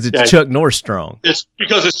 It's because it's Chuck Norris strong. It's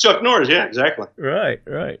because it's Chuck Norris. Yeah, exactly. Right.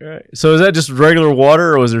 So is that just regular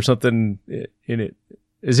water, or was there something in it?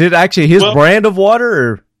 Is it actually his brand of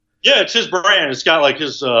water, or? Yeah, it's his brand. It's got like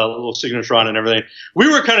his little signature on it and everything. We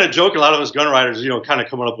were kind of joking, a lot of us gun riders, kind of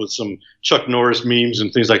coming up with some Chuck Norris memes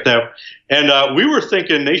and things like that. And we were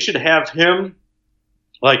thinking they should have him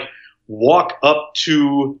like walk up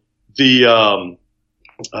to the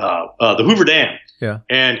Hoover Dam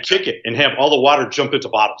and kick it and have all the water jump into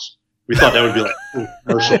bottles. We thought that would be like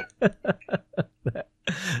commercial.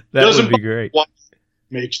 that would be great. What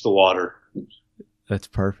makes the water? That's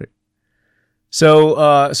perfect.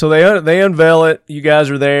 So they unveil it. You guys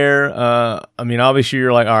are there. I mean, obviously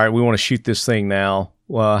you're like, all right, we want to shoot this thing now.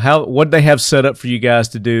 What did they have set up for you guys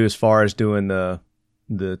to do as far as doing the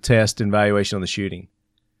test and evaluation on the shooting?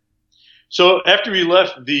 So after we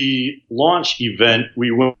left the launch event,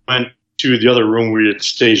 we went to the other room we had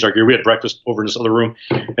staged our gear. We had breakfast over in this other room,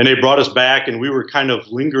 and they brought us back, and we were kind of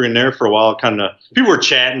lingering there for a while. People were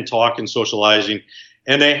chatting, talking, socializing.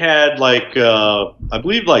 And they had I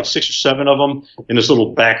believe 6 or 7 of them in this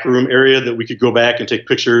little back room area that we could go back and take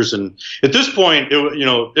pictures. And at this point,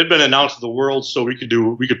 it'd been announced to the world, so we could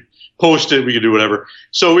post it, we could do whatever.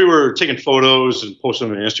 So we were taking photos and posting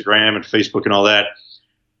them on Instagram and Facebook and all that.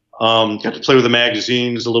 Got to play with the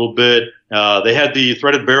magazines a little bit. They had the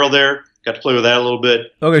threaded barrel there. Got to play with that a little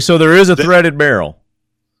bit. Okay, so there is a threaded barrel.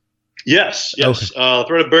 Yes. Okay.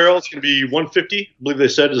 Threaded barrel. It's going to be $150. I believe they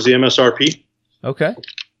said is the MSRP. Okay,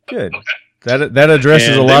 good. That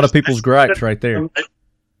addresses a lot of people's gripes right there.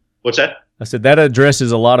 What's that? I said that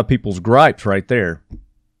addresses a lot of people's gripes right there.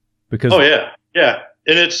 Because yeah,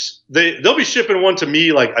 and they'll be shipping one to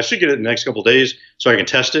me. Like I should get it in the next couple of days so I can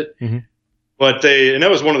test it. Mm-hmm. But that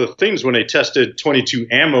was one of the things when they tested 22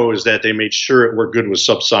 ammo is that they made sure it worked good with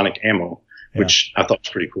subsonic ammo, which I thought was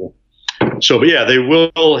pretty cool. So, but yeah, they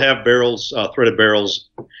will have barrels, threaded barrels,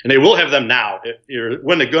 and they will have them now.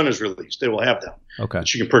 When the gun is released, they will have them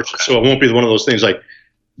that you can purchase. So it won't be one of those things like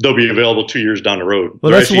they'll be available 2 years down the road.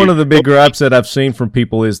 Well, that's one of the big gripes that I've seen from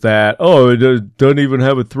people is that, it doesn't even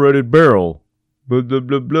have a threaded barrel. Blah, blah,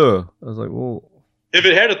 blah, blah. I was like, well. If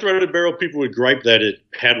it had a threaded barrel, people would gripe that it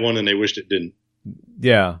had one and they wished it didn't.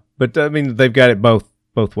 Yeah, but I mean, they've got it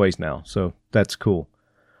both ways now, so that's cool.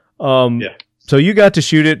 Yeah. So you got to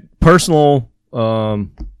shoot it. Personal,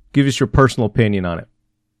 give us your personal opinion on it.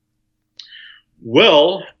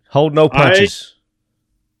 Well, hold no punches.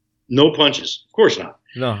 No punches, of course not.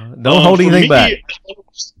 No, don't hold anything back.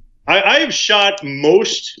 I have shot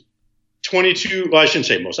most 22. Well, I shouldn't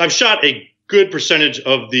say most. I've shot a good percentage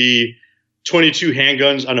of the 22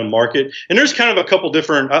 handguns on the market, and there's kind of a couple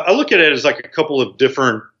different. I look at it as like a couple of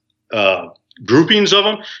different groupings of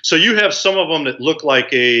them. So you have some of them that look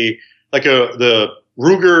like the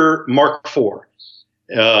Ruger Mark IV,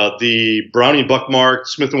 the Browning Buckmark,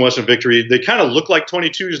 Smith & Wesson Victory. They kind of look like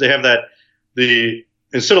 22s. They have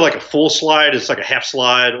instead of like a full slide, it's like a half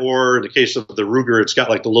slide, or in the case of the Ruger, it's got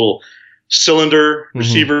like the little cylinder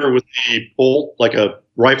receiver with the bolt, like a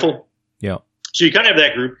rifle. Yeah. So you kind of have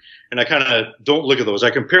that group, and I kind of don't look at those. I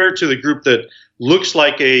compare it to the group that looks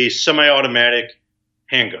like a semi-automatic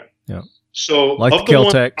handgun. Yeah. So like of the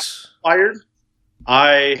Kel-Tecs fired,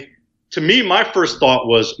 to me, my first thought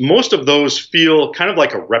was most of those feel kind of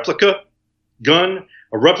like a replica gun,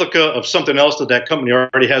 a replica of something else that company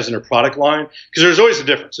already has in their product line. Because there's always a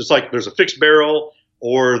difference. It's like there's a fixed barrel,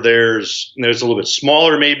 or there's a little bit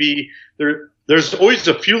smaller maybe. There's always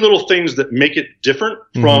a few little things that make it different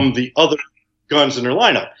from the other guns in their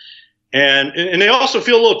lineup. And they also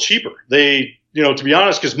feel a little cheaper. They, to be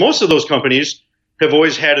honest, because most of those companies have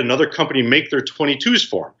always had another company make their 22s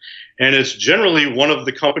for them. And it's generally one of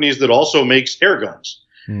the companies that also makes air guns.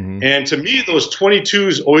 Mm-hmm. And to me, those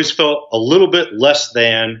 22s always felt a little bit less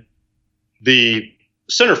than the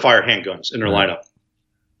centerfire handguns in their lineup.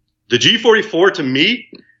 The G44, to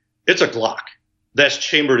me, it's a Glock that's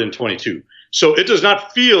chambered in 22. So it does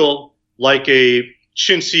not feel like a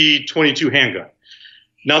chintzy 22 handgun.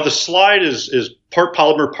 Now, the slide is part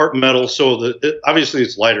polymer, part metal. So obviously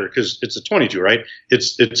it's lighter because it's a 22, right?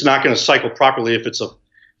 It's not going to cycle properly if it's a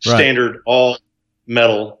standard all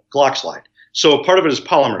metal Glock slide. So part of it is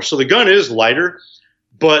polymer. So the gun is lighter,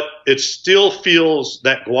 but it still feels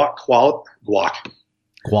that Glock.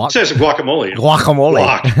 It says guacamole.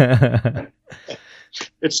 Guacamole.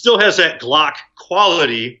 It still has that Glock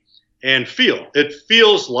quality and feel. It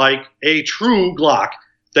feels like a true Glock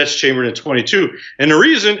that's chambered in 22. And the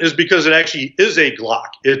reason is because it actually is a Glock.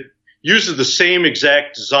 It uses the same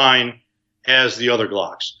exact design as the other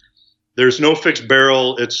Glocks. There's no fixed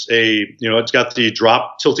barrel. It's it's got the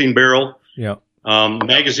drop tilting barrel. Yeah.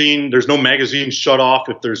 Magazine, there's no magazine shut off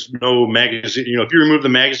if there's no magazine. If you remove the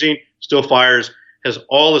magazine, still fires, has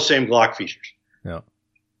all the same Glock features. Yeah.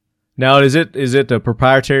 Now, is it the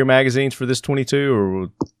proprietary magazines for this 22 or?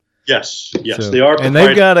 Yes, so, they are. And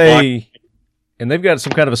they've got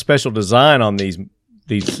some kind of a special design on these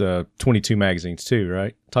 22 magazines too,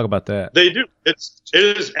 right? Talk about that. They do. It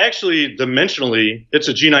is actually dimensionally, it's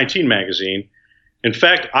a G19 magazine. In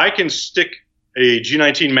fact, I can stick a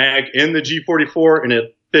G19 mag in the G44 and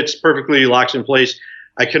it fits perfectly, locks in place.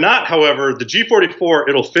 I cannot, however, the G44,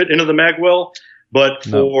 it'll fit into the mag well, but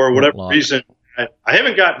for whatever reason, I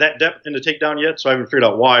haven't got that depth in the takedown yet, so I haven't figured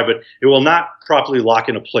out why, but it will not properly lock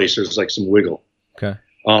into place. There's like some wiggle. Okay.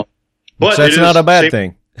 But so that's not a bad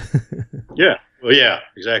thing. Yeah. Well, yeah,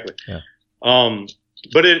 exactly. Yeah.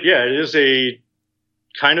 But it is a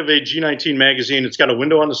kind of a G19 magazine. It's got a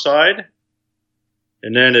window on the side,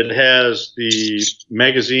 and then it has the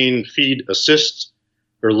magazine feed assist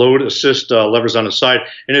or load assist levers on the side,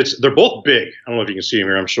 and they're both big. I don't know if you can see them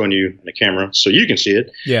here. I'm showing you on the camera, so you can see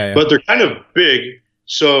it. Yeah. But they're kind of big,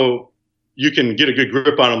 so you can get a good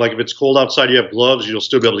grip on them. Like if it's cold outside, you have gloves, you'll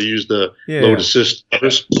still be able to use the load assist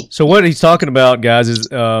levers. So what he's talking about, guys, is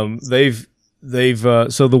so the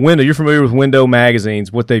window. You're familiar with window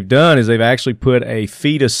magazines. What they've done is they've actually put a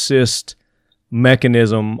feed assist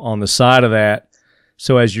mechanism on the side of that.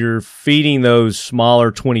 So as you're feeding those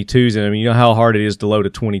smaller 22s in, you know how hard it is to load a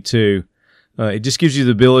 22. It just gives you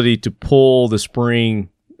the ability to pull the spring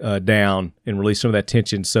down and release some of that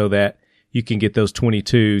tension so that you can get those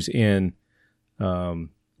 22s in a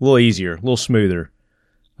little easier, a little smoother.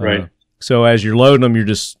 Right. So as you're loading them,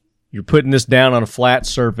 you're putting this down on a flat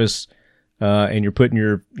surface, and you're putting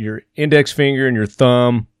your index finger and your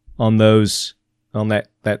thumb on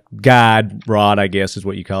that guide rod, I guess is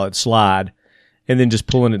what you call it, slide. And then just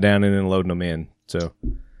pulling it down and then loading them in. So,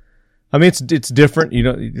 I mean, it's different.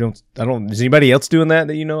 Is anybody else doing that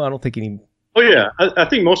I don't think any. Oh yeah, I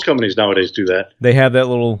think most companies nowadays do that. They have that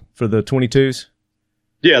little for the 22s.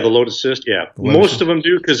 Yeah, the load assist. Yeah, most of them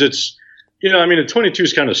do because it's, the 22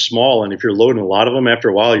 is kind of small, and if you're loading a lot of them, after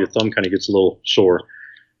a while, your thumb kind of gets a little sore.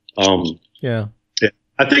 Yeah.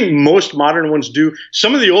 I think most modern ones do.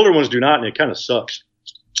 Some of the older ones do not, and it kind of sucks.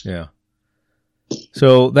 Yeah.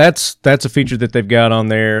 So that's a feature that they've got on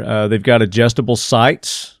there. They've got adjustable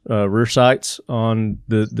sights, rear sights on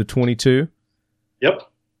the 22. Yep.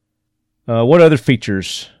 What other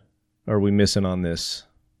features are we missing on this?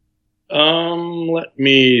 Let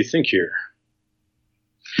me think here.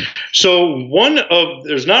 So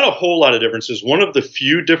there's not a whole lot of differences. One of the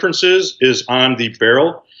few differences is on the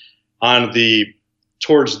barrel,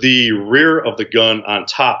 towards the rear of the gun on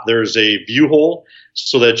top. There's a view hole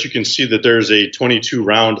so that you can see that there's a 22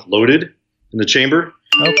 round loaded in the chamber.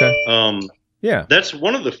 Okay. Yeah. That's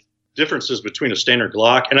one of the differences between a standard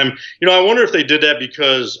Glock. And I wonder if they did that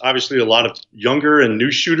because obviously a lot of younger and new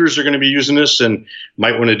shooters are going to be using this and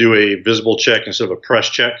might want to do a visible check instead of a press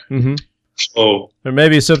check. Mm-hmm. So, or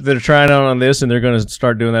maybe it's something they're trying out on this and they're going to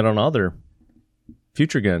start doing that on other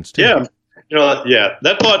future guns too. Yeah.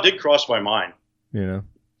 That thought did cross my mind.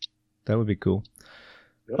 That would be cool.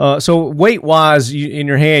 So weight-wise, in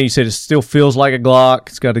your hand, you said it still feels like a Glock.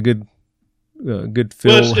 It's got a good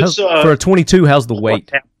feel. Well, for a 22, how's the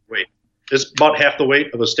weight? It's about half the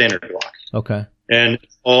weight of a standard Glock. Okay. And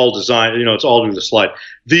all designed, it's all due to the slide.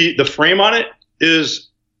 The frame on it is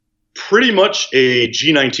pretty much a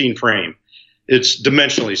G19 frame. It's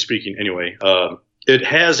dimensionally speaking, anyway. It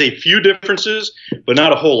has a few differences, but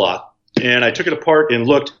not a whole lot. And I took it apart and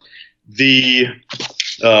looked. The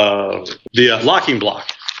locking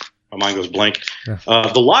block. My mind goes blank. Yeah.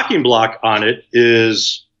 The locking block on it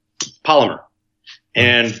is polymer.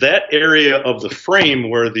 And that area of the frame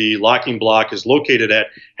where the locking block is located at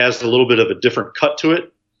has a little bit of a different cut to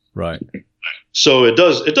it. Right. So it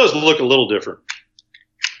does look a little different.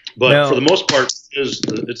 But for the most part, it's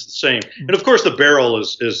the same. And of course, the barrel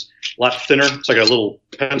is a lot thinner. It's like a little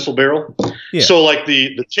pencil barrel. Yeah. So like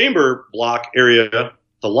the chamber block area,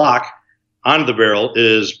 the lock on the barrel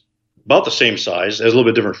is about the same size, has a little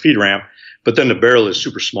bit different feed ramp, but then the barrel is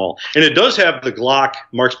super small. And it does have the Glock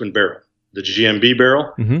Marksman barrel, the GMB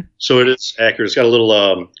barrel. Mm-hmm. So it is accurate. It's got a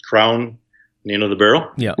little crown in the end of the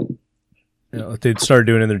barrel. Yeah. Yeah, they started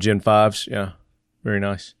doing it in their Gen 5s. Yeah. Very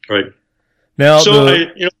nice. Right. Now, so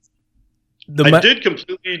I did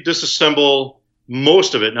completely disassemble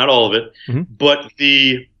most of it, not all of it, but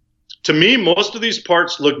to me, most of these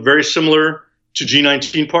parts look very similar to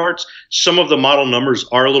G19 parts. Some of the model numbers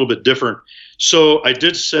are a little bit different. So I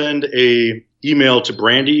did send a email to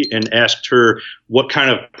Brandy and asked her what kind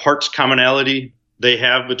of parts commonality they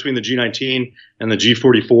have between the G19 and the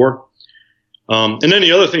G44. And then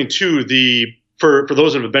the other thing too, for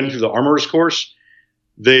those that have been through the armorer's course,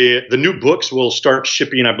 the new books will start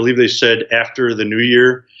shipping, I believe they said, after the new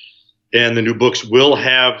year. And the new books will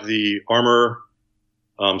have the armor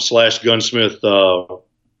 / gunsmith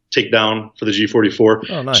takedown for the G44.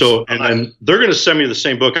 Oh, nice. So, and then they're going to send me the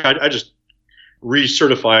same book. I just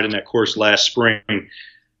recertified in that course last spring.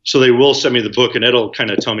 So they will send me the book, and it'll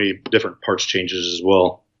kind of tell me different parts changes as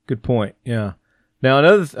well. Good point. Yeah. Now,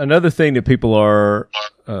 another thing that people are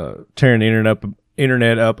tearing the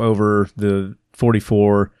internet up over the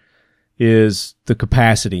 44 is the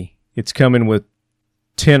capacity. It's coming with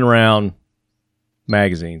 10-round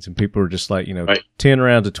magazines, and people are just like, right. 10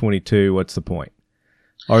 rounds of 22, what's the point?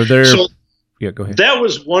 Are there... Yeah, go ahead. That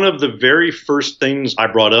was one of the very first things I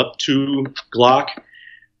brought up to Glock.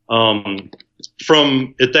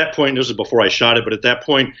 From at that point, this was before I shot it, but at that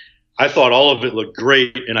point, I thought all of it looked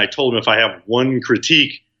great, and I told him if I have one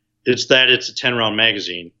critique, it's that it's a 10-round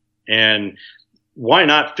magazine. And why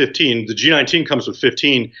not 15? The G19 comes with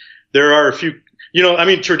 15. There are a few,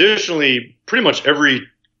 traditionally, pretty much every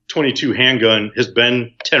 22 handgun has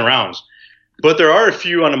been 10 rounds. But there are a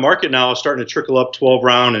few on the market now starting to trickle up 12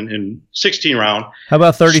 round and 16 round. How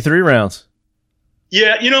about 33 rounds?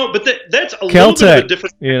 Yeah, but that's a little bit of a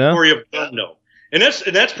different category of gun, though. And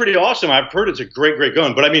that's pretty awesome. I've heard it's a great, great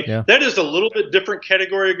gun. But, that is a little bit different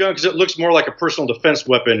category of gun because it looks more like a personal defense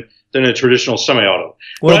weapon than a traditional semi-auto.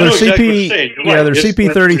 Well, their their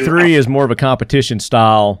CP33 is more of a competition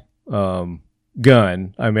style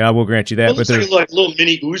gun. I will grant you that. But it's like a little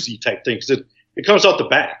mini Uzi type thing because it comes out the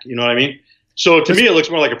back. You know what I mean? So to me, it looks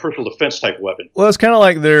more like a personal defense type weapon. Well, it's kind of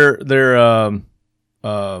like their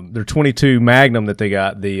 22 Magnum that they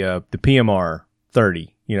got, the PMR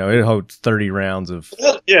 30. It holds 30 rounds of.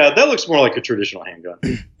 Yeah, that looks more like a traditional handgun.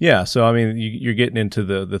 Yeah, so you're getting into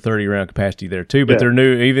the 30 round capacity there too. But their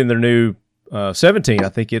new 17, I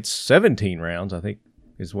think it's 17 rounds. I think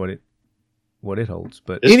is what it holds.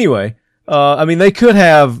 But anyway, they could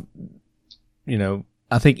have,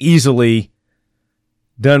 I think easily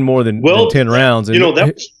done more than 10 rounds. And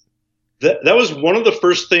that was one of the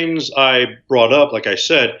first things I brought up, like I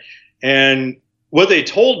said, and what they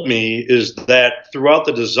told me is that throughout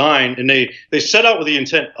the design, and they set out with the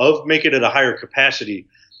intent of making it a higher capacity,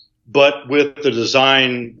 but with the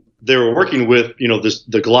design they were working with,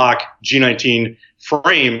 the Glock G19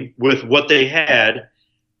 frame, with what they had,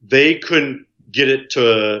 they couldn't get it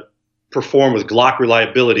to perform with Glock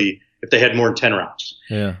reliability if they had more than 10 rounds.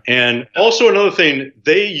 Yeah. And also another thing,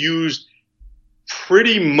 they used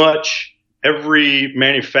pretty much every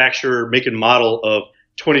manufacturer, make and model of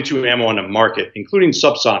 22 ammo on the market, including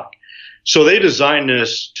subsonic. So they designed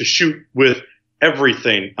this to shoot with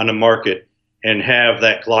everything on the market and have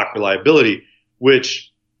that Glock reliability,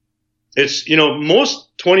 which it's,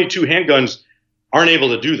 most 22 handguns aren't able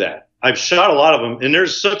to do that. I've shot a lot of them, and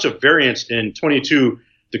there's such a variance in 22,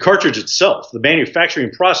 the cartridge itself, the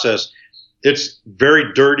manufacturing process, it's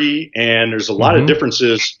very dirty, and there's a lot of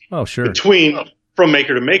differences from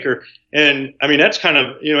maker to maker. And that's kind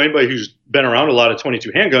of, anybody who's been around a lot of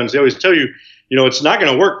 22 handguns, they always tell you, it's not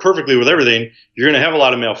going to work perfectly with everything. You're going to have a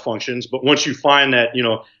lot of malfunctions, but once you find that,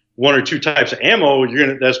 one or two types of ammo,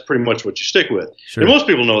 that's pretty much what you stick with. Sure. And most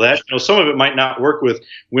people know that. Some of it might not work with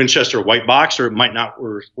Winchester White Box, or it might not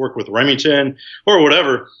work with Remington or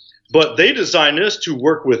whatever. But they designed this to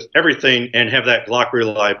work with everything and have that Glock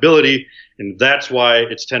reliability, and that's why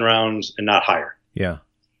it's 10 rounds and not higher. Yeah.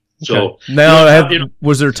 So okay. Now,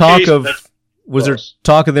 was there talk of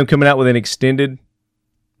them coming out with an extended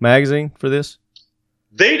magazine for this?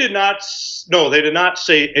 They did not. No, they did not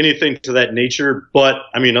say anything to that nature. But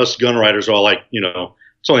us gun writers are all like,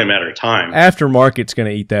 it's only a matter of time. Aftermarket's going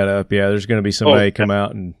to eat that up. Yeah, there's going to be somebody come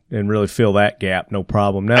out and really fill that gap. No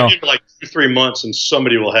problem. Now, I give it like 2-3 months, and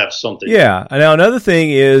somebody will have something. Yeah. Now, another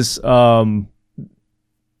thing is, it's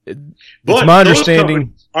my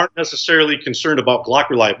understanding, aren't necessarily concerned about Glock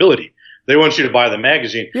reliability. They want you to buy the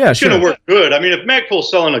magazine. Yeah, it's going to work good. If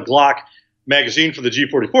Magpul's selling a Glock magazine for the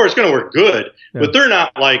G44, it's going to work good. Yeah. But they're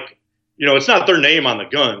not like, it's not their name on the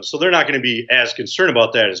gun, so they're not going to be as concerned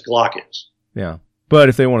about that as Glock is. Yeah. But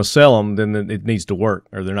if they want to sell them, then it needs to work,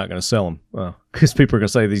 or they're not going to sell them. Because people are going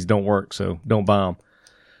to say these don't work, so don't buy them.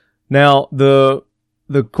 Now, the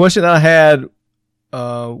question that I had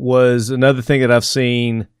was another thing that I've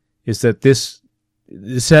seen is that this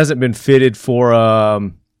hasn't been fitted for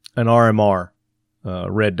an RMR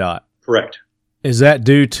red dot. Correct. Is that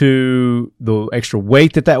due to the extra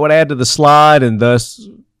weight that would add to the slide, and thus,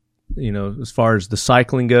 as far as the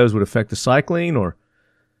cycling goes, would affect the cycling, or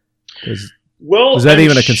is that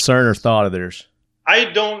even a concern or thought of theirs? I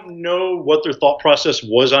don't know what their thought process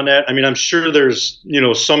was on that. I mean, I'm sure there's,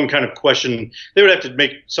 some kind of question. They would have to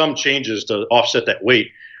make some changes to offset that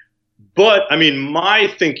weight. But, I mean, my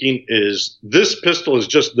thinking is this pistol is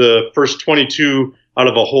just the first 22 out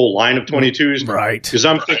of a whole line of 22s. Right. Because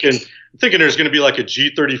I'm thinking there's going to be like a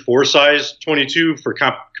G34 size 22 for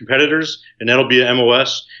competitors, and that'll be an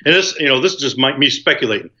MOS. And this is just me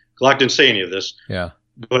speculating. Glock didn't say any of this. Yeah.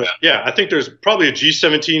 But yeah, I think there's probably a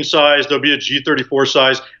G17 size. There'll be a G34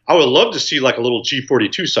 size. I would love to see like a little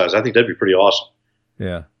G42 size. I think that'd be pretty awesome.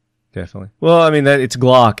 Yeah, definitely. Well, I mean, it's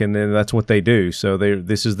Glock, and then that's what they do. So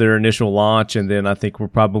this is their initial launch, and then I think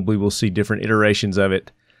we'll see different iterations of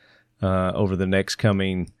it over the next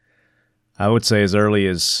coming, I would say as early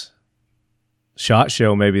as SHOT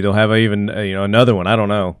Show. Maybe they'll have even another one. I don't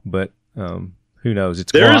know, but who knows?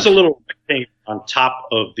 There is a little paint on top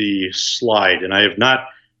of the slide, and I have not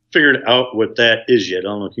figured out what that is yet. I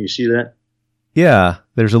don't know. Can you see that? Yeah,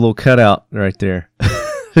 there's a little cutout right there.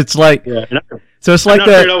 It's like, so it's I'm like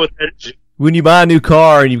that when you buy a new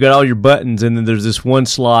car and you've got all your buttons, and then there's this one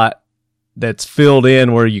slot that's filled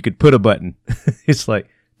in where you could put a button. It's like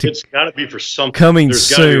it's got to be for something coming There's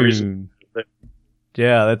soon.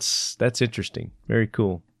 Yeah, that's interesting. Very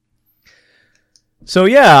cool. So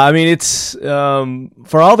yeah, I mean, it's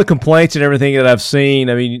for all the complaints and everything that I've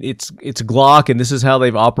seen. I mean, it's Glock, and this is how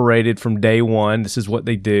they've operated from day one. This is what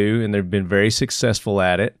they do, and they've been very successful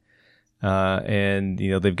at it. And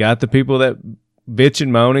they've got the people that bitch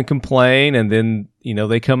and moan and complain, and then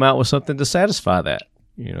they come out with something to satisfy that.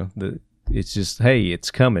 It's just, hey,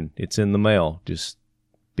 it's coming, it's in the mail. Just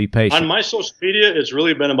be patient. On my social media, it's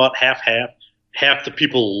really been about half-half. Half the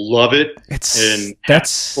people love it, and half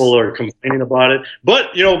people are complaining about it.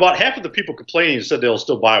 But about half of the people complaining said they'll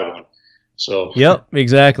still buy one. So yep,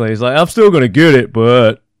 exactly. It's like, I'm still going to get it,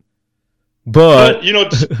 but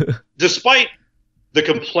despite the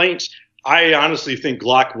complaints, I honestly think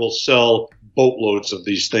Glock will sell boatloads of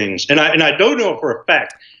these things, and I don't know for a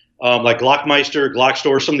fact. Like Glockmeister, Glock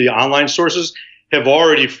Store, some of the online sources have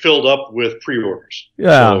already filled up with pre-orders.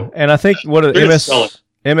 Yeah, so, and I think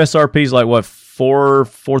MSRP is like what,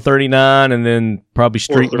 $439, and then probably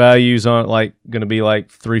street values on it like going to be like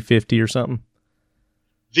 $350 or something.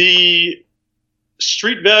 The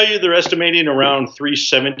street value they're estimating around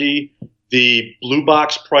 $370. The blue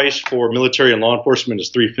box price for military and law enforcement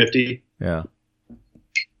is $350. Yeah.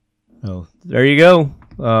 Oh, there you go.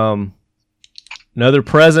 Another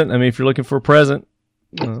present. I mean, if you're looking for a present,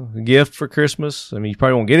 a gift for Christmas. I mean, you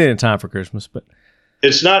probably won't get it in time for Christmas, but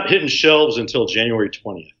it's not hitting shelves until January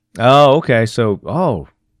 20th. Oh, okay. So,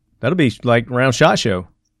 that'll be like around SHOT Show.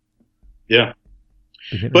 Yeah.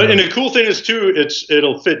 But and the cool thing is too,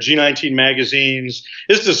 it'll fit G19 magazines.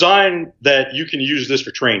 It's designed that you can use this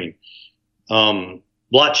for training. A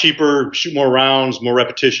lot cheaper, shoot more rounds, more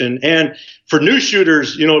repetition, and for new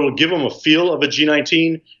shooters, it'll give them a feel of a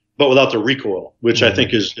G19, but without the recoil, which I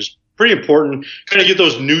think is pretty important. Kind of get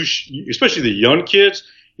those new, especially the young kids.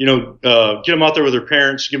 Get them out there with their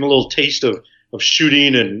parents, give them a little taste of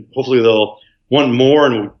shooting, and hopefully they'll want more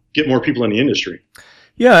and we'll get more people in the industry.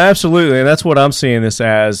 Yeah, absolutely, and that's what I'm seeing this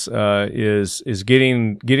as is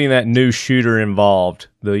getting that new shooter involved,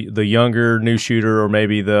 the younger new shooter, or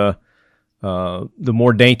maybe the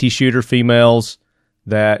more dainty shooter females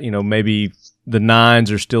that maybe the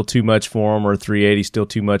 9s are still too much for them, or 380 still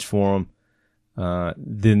too much for them.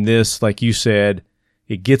 Then this, like you said,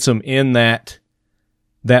 it gets them in that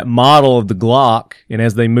model of the Glock, and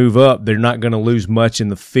as they move up, they're not going to lose much in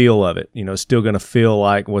the feel of it. It's still going to feel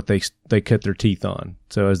like what they cut their teeth on.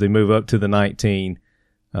 So as they move up to the 19,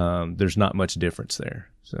 there's not much difference there.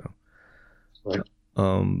 So, right.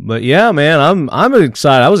 But yeah, man, I'm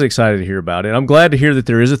excited. I was excited to hear about it. I'm glad to hear that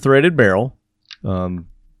there is a threaded barrel.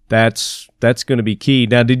 That's going to be key.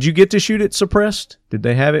 Now, did you get to shoot it suppressed? Did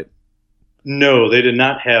they have it? No, they did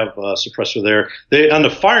not have a suppressor there. They on the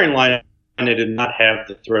firing line. They did not have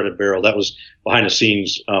the threaded barrel. That was behind the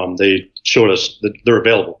scenes. They showed us that they're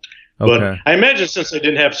available. Okay. But I imagine since they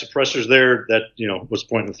didn't have suppressors there, that what's the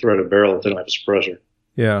point in the threaded barrel if they don't have a suppressor?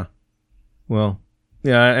 Yeah. Well,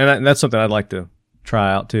 Yeah, and that's something I'd like to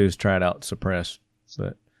try out too. Is try it out suppressed.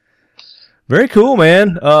 But very cool,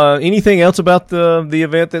 man. Anything else about the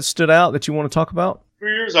event that stood out that you want to talk about?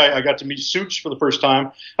 3 years, I got to meet Such for the first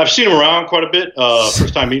time. I've seen him around quite a bit.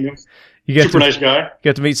 First time meeting him. Super nice guy.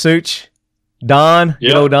 Got to meet Such. Don,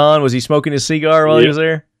 you know Don, was he smoking his cigar while he was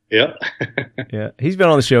there? Yeah. Yeah, he's been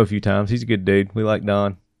on the show a few times. He's a good dude. We like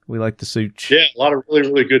Don. We like the Such. Yeah, a lot of really,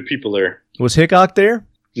 really good people there. Was Hickok there?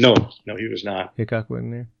 No, he was not. Hickok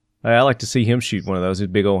wasn't there. I like to see him shoot one of those. His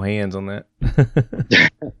big old hands on that.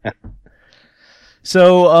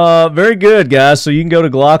 So, very good, guys. So you can go to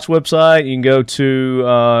Glock's website. You can go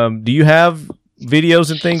to, do you have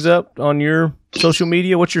videos and things up on your social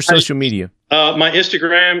media? What's your social media? My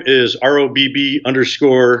Instagram is ROBB_MANNING.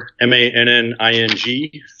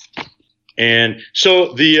 And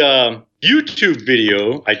so the YouTube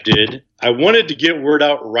video I wanted to get word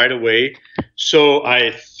out right away. So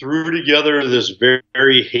I threw together this very,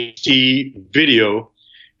 very hasty video.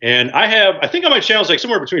 And I think on my channel, it's like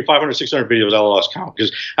somewhere between 500, 600 videos. I lost count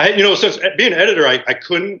because since being an editor, I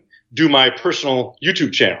couldn't do my personal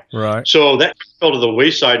YouTube channel. Right. So that fell to the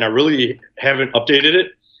wayside and I really haven't updated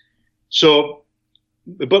it. So,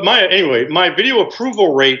 but my video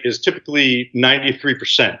approval rate is typically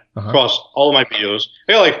 93% across all of my videos.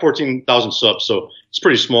 I got like 14,000 subs, so it's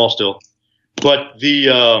pretty small still. But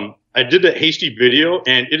I did that hasty video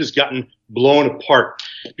and it has gotten blown apart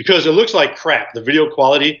because it looks like crap. The video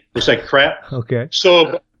quality looks like crap. Okay.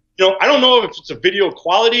 So, I don't know if it's a video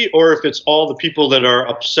quality or if it's all the people that are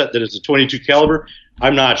upset that it's a 22 caliber.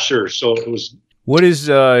 I'm not sure. So it was. What is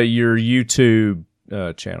your YouTube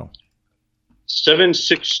channel?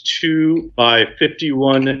 762 by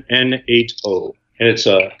 51 N80, and it's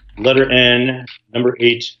a letter N, number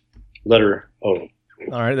 8, letter O.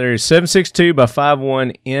 All right, there's 762 by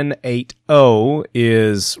 51 N80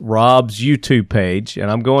 is Robb's YouTube page, and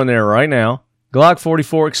I'm going there right now. Glock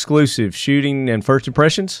 44 exclusive shooting and first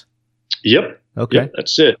impressions. Yep. Okay, yep,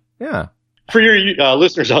 that's it. Yeah. For your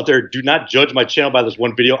listeners out there, do not judge my channel by this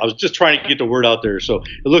one video. I was just trying to get the word out there. So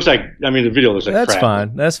it looks like, the video looks like That's crap.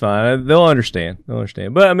 fine. That's fine. They'll understand. But,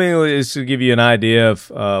 it's to give you an idea of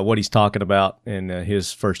what he's talking about and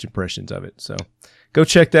his first impressions of it. So go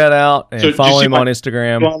check that out and follow him on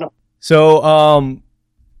Instagram. So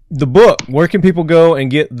the book, where can people go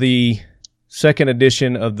and get the second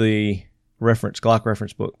edition of the Glock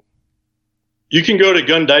reference book? You can go to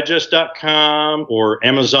gundigest.com or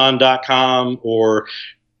amazon.com, or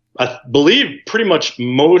I believe pretty much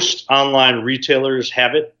most online retailers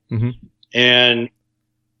have it. Mm-hmm. And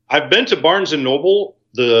I've been to Barnes & Noble,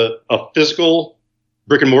 a physical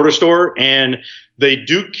brick and mortar store, and they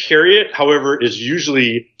do carry it. However, it's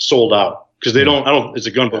usually sold out because it's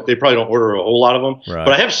a gun book. They probably don't order a whole lot of them, right.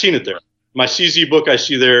 But I have seen it there. My CZ book I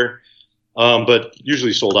see there, but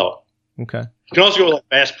usually sold out. Okay. You can also go to like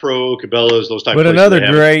Bass Pro, Cabela's, those types of places. But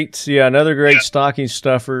another great stocking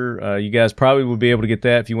stuffer. You guys probably would be able to get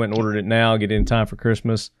that if you went and ordered it now, get it in time for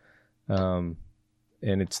Christmas. And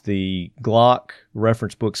it's the Glock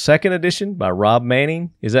reference book, second edition by Robb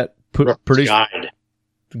Manning. Is that produced?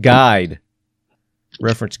 Guide.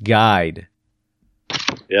 Reference guide.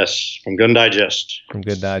 Yes, from Gun Digest.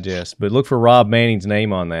 But look for Robb Manning's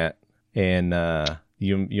name on that, and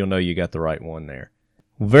you'll know you got the right one there.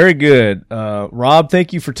 Very good. Robb,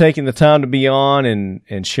 thank you for taking the time to be on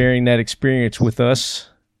and sharing that experience with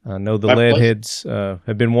us. I know the lead heads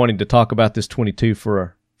have been wanting to talk about this 22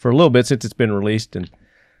 for a little bit since it's been released. And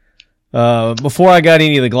before I got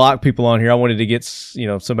any of the Glock people on here, I wanted to get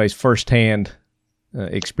somebody's firsthand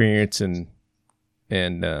experience and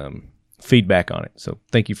feedback on it. So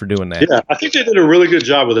thank you for doing that. Yeah, I think they did a really good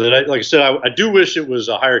job with it. Like I said, I do wish it was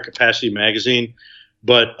a higher capacity magazine.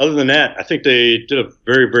 But other than that, I think they did a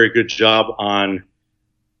very, very good job on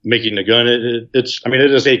making the gun. It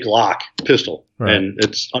is a Glock pistol, right. And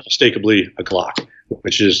it's unmistakably a Glock,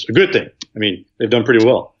 which is a good thing. They've done pretty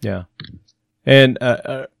well. Yeah. And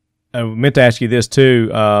I meant to ask you this too.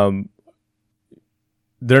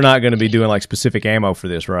 They're not going to be doing like specific ammo for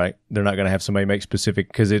this, right? They're not going to have somebody make specific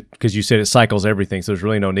because you said it cycles everything, so there's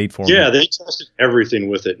really no need for them. Yeah, they tested everything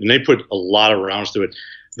with it, and they put a lot of rounds to it.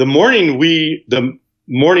 The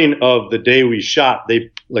morning of the day we shot,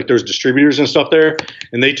 there's distributors and stuff there,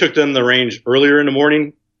 and they took them the range earlier in the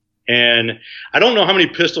morning. And I don't know how many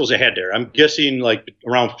pistols they had there. I'm guessing like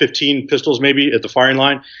around 15 pistols maybe at the firing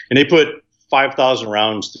line, and they put 5,000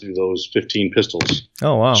 rounds through those 15 pistols.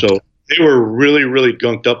 Oh wow! So they were really, really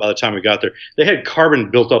gunked up by the time we got there. They had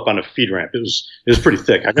carbon built up on a feed ramp. It was pretty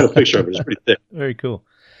thick. I got a picture of it. It was pretty thick. Very cool.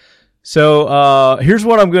 So here's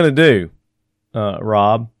what I'm going to do,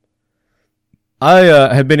 Robb.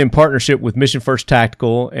 I have been in partnership with Mission First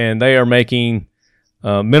Tactical, and they are making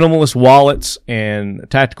minimalist wallets and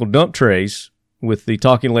tactical dump trays with the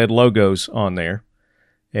Talking Lead logos on there.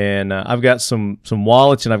 And I've got some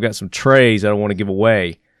wallets and I've got some trays that I want to give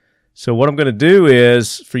away. So what I'm going to do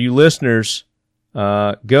is, for you listeners,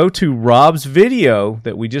 go to Robb's video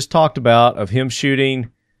that we just talked about of him shooting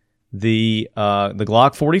the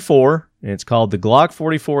Glock 44, and it's called the Glock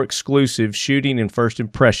 44 Exclusive Shooting and First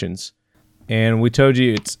Impressions. And we told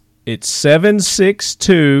you it's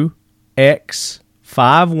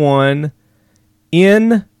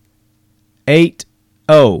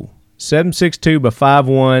 762X51N80. 762 by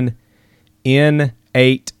 51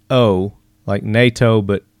 N80, like NATO,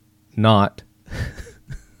 but not.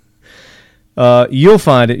 You'll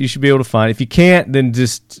find it. You should be able to find it. If you can't, then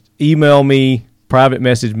just email me, private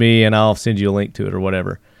message me, and I'll send you a link to it or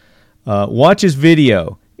whatever. Watch his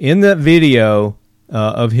video. In that video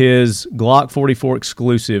of his Glock 44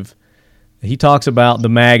 exclusive, he talks about the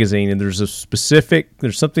magazine, and there's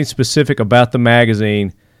something specific about the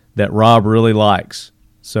magazine that Robb really likes.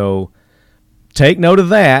 So take note of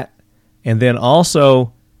that, and then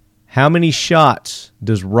also, how many shots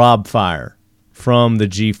does Robb fire from the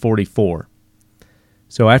G44?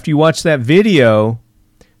 So after you watch that video,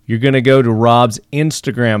 you're going to go to Robb's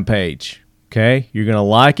Instagram page, okay? You're going to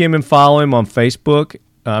like him and follow him on Facebook,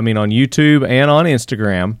 on YouTube and on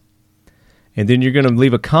Instagram, and then you're going to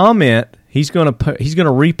leave a comment. He's going to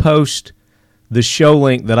repost the show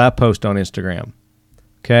link that I post on Instagram,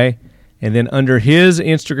 okay? And then under his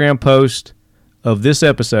Instagram post of this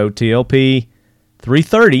episode, TLP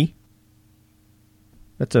 330,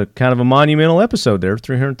 that's a kind of a monumental episode there,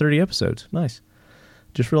 330 episodes. Nice.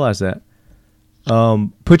 Just realized that.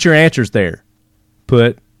 Put your answers there.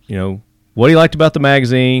 Put, what he liked about the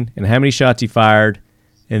magazine and how many shots he fired.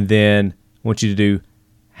 And then I want you to do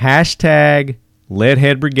hashtag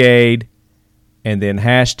Leadhead Brigade and then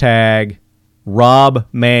hashtag Robb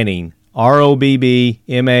Manning.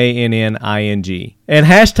 ROBBMANNING. And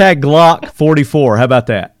hashtag Glock 44. How about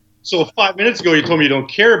that? So 5 minutes ago, you told me you don't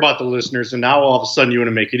care about the listeners, and now all of a sudden you want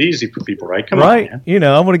to make it easy for people, right? Come on, man.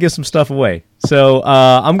 I want to give some stuff away. So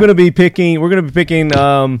we're going to be picking,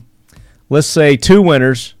 let's say 3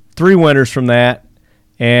 winners from that,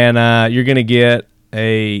 and you're going to get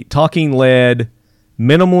a Talking Lead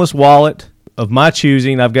minimalist wallet of my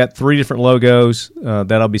choosing. I've got 3 different logos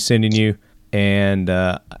that I'll be sending you, and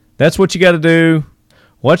that's what you got to do.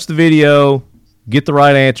 Watch the video, get the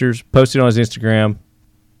right answers, post it on his Instagram.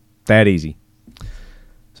 That easy.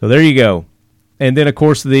 So there you go. And then, of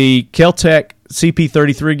course, the Kel-Tec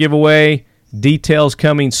CP33 giveaway, details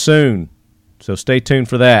coming soon. So stay tuned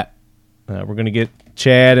for that. We're going to get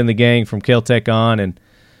Chad and the gang from Kel-Tec on, and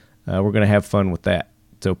we're going to have fun with that.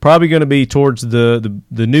 So probably going to be towards the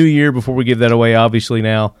new year before we give that away, obviously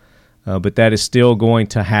now. But that is still going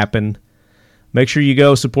to happen. Make sure you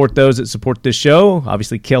go support those that support this show.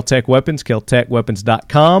 Obviously, Kel-Tec Weapons,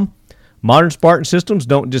 keltecweapons.com. Modern Spartan Systems,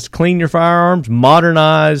 don't just clean your firearms,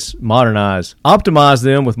 modernize, optimize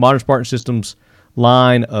them with Modern Spartan Systems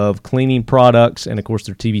line of cleaning products, and of course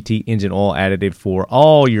their TVT engine oil additive for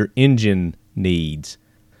all your engine needs.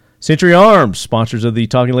 Century Arms, sponsors of the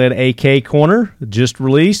Talking Lead AK Corner, just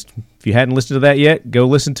released. If you hadn't listened to that yet, go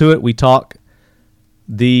listen to it. We talk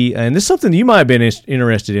and this is something you might have been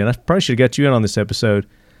interested in. I probably should have got you in on this episode.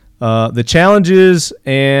 The challenges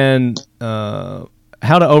and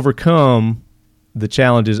how to overcome the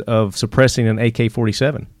challenges of suppressing an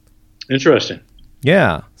AK-47. Interesting.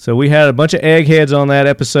 Yeah. So we had a bunch of eggheads on that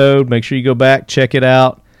episode. Make sure you go back, check it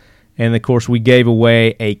out. And, of course, we gave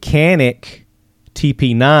away a Canic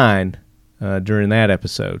TP9 during that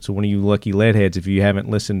episode. So one of you lucky leadheads, if you haven't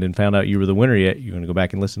listened and found out you were the winner yet, you're going to go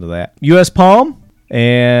back and listen to that. U.S. Palm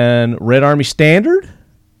and Red Army Standard.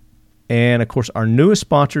 And, of course, our newest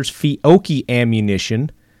sponsors, Fiocchi Ammunition.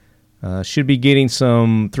 Should be getting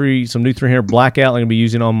some new 300 Blackout I'm going to be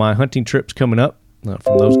using on my hunting trips coming up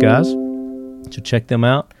from those guys. So check them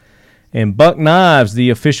out. And Buck Knives, the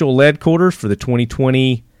official lead quarters for the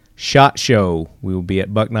 2020 SHOT Show. We will be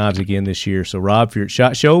at Buck Knives again this year. So, Robb, if you're at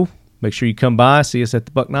SHOT Show, make sure you come by, see us at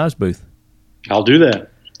the Buck Knives booth. I'll do that.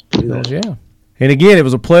 Yeah. And again, it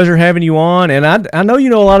was a pleasure having you on. And I know you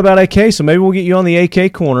know a lot about AK, so maybe we'll get you on the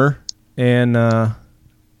AK corner and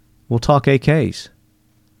we'll talk AKs.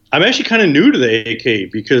 I'm actually kind of new to the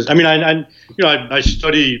AK because I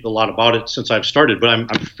study a lot about it since I've started, but I'm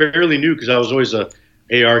fairly new because I was always a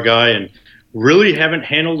AR guy and really haven't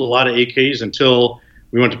handled a lot of AKs until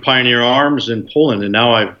we went to Pioneer Arms in Poland, and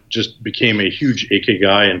now I've just became a huge AK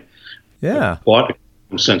guy and bought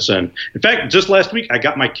them since then. In fact, just last week I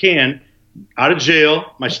got my can out of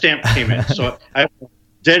jail. My stamp came in. So I have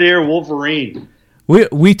Dead Air Wolverine.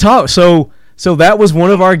 We talked. So that was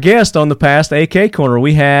one of our guests on the past AK Corner.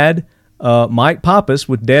 We had Mike Pappas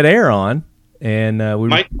with Dead Air on. And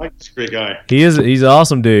Mike's a great guy. He's an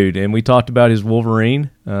awesome dude. And we talked about his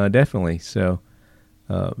Wolverine, definitely. So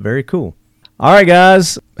very cool. All right,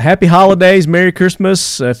 guys. Happy holidays. Merry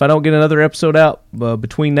Christmas. If I don't get another episode out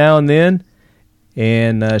between now and then,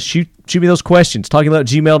 and shoot me those questions.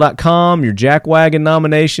 TalkingLead@gmail.com, your Jackwagon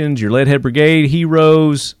nominations, your Leadhead Brigade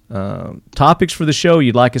heroes, topics for the show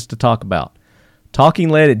you'd like us to talk about.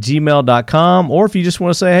 TalkingLead@gmail.com, or if you just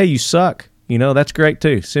want to say, hey, you suck, that's great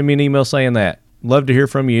too. Send me an email saying that. Love to hear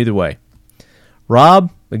from you either way.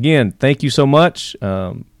 Robb, again, thank you so much.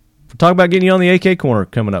 We're talking about getting you on the AK Corner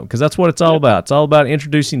coming up, because that's what it's all about. It's all about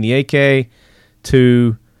introducing the AK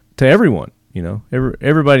to everyone.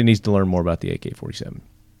 Everybody needs to learn more about the AK-47.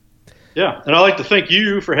 Yeah, and I'd like to thank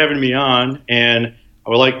you for having me on, and I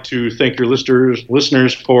would like to thank your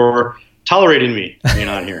listeners for tolerating me being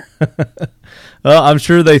on here. Well, I'm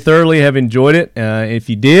sure they thoroughly have enjoyed it. If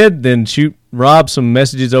you did, then shoot Robb some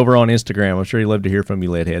messages over on Instagram. I'm sure he'd love to hear from you,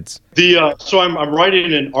 Leadheads. So I'm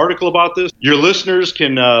writing an article about this. Your listeners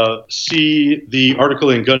can see the article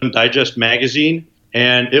in Gun Digest magazine,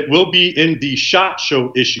 and it will be in the SHOT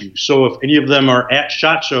Show issue. So if any of them are at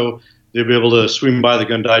SHOT Show, they'll be able to swing by the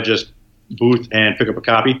Gun Digest booth and pick up a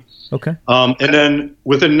copy. Okay. And then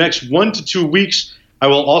within the next 1 to 2 weeks, I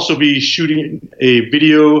will also be shooting a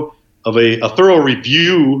video of a thorough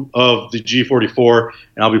review of the G44,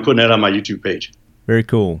 and I'll be putting that on my YouTube page. Very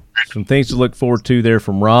cool. Some things to look forward to there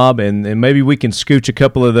from Robb, and maybe we can scooch a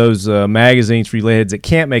couple of those magazines for you Leadheads that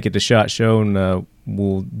can't make it to SHOT Show, and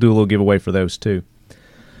we'll do a little giveaway for those too.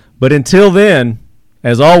 But until then,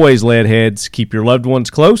 as always, Leadheads, keep your loved ones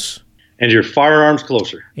close. And your firearms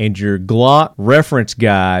closer. And your Glock reference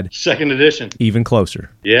guide, 2nd edition, even closer.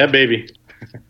 Yeah, baby.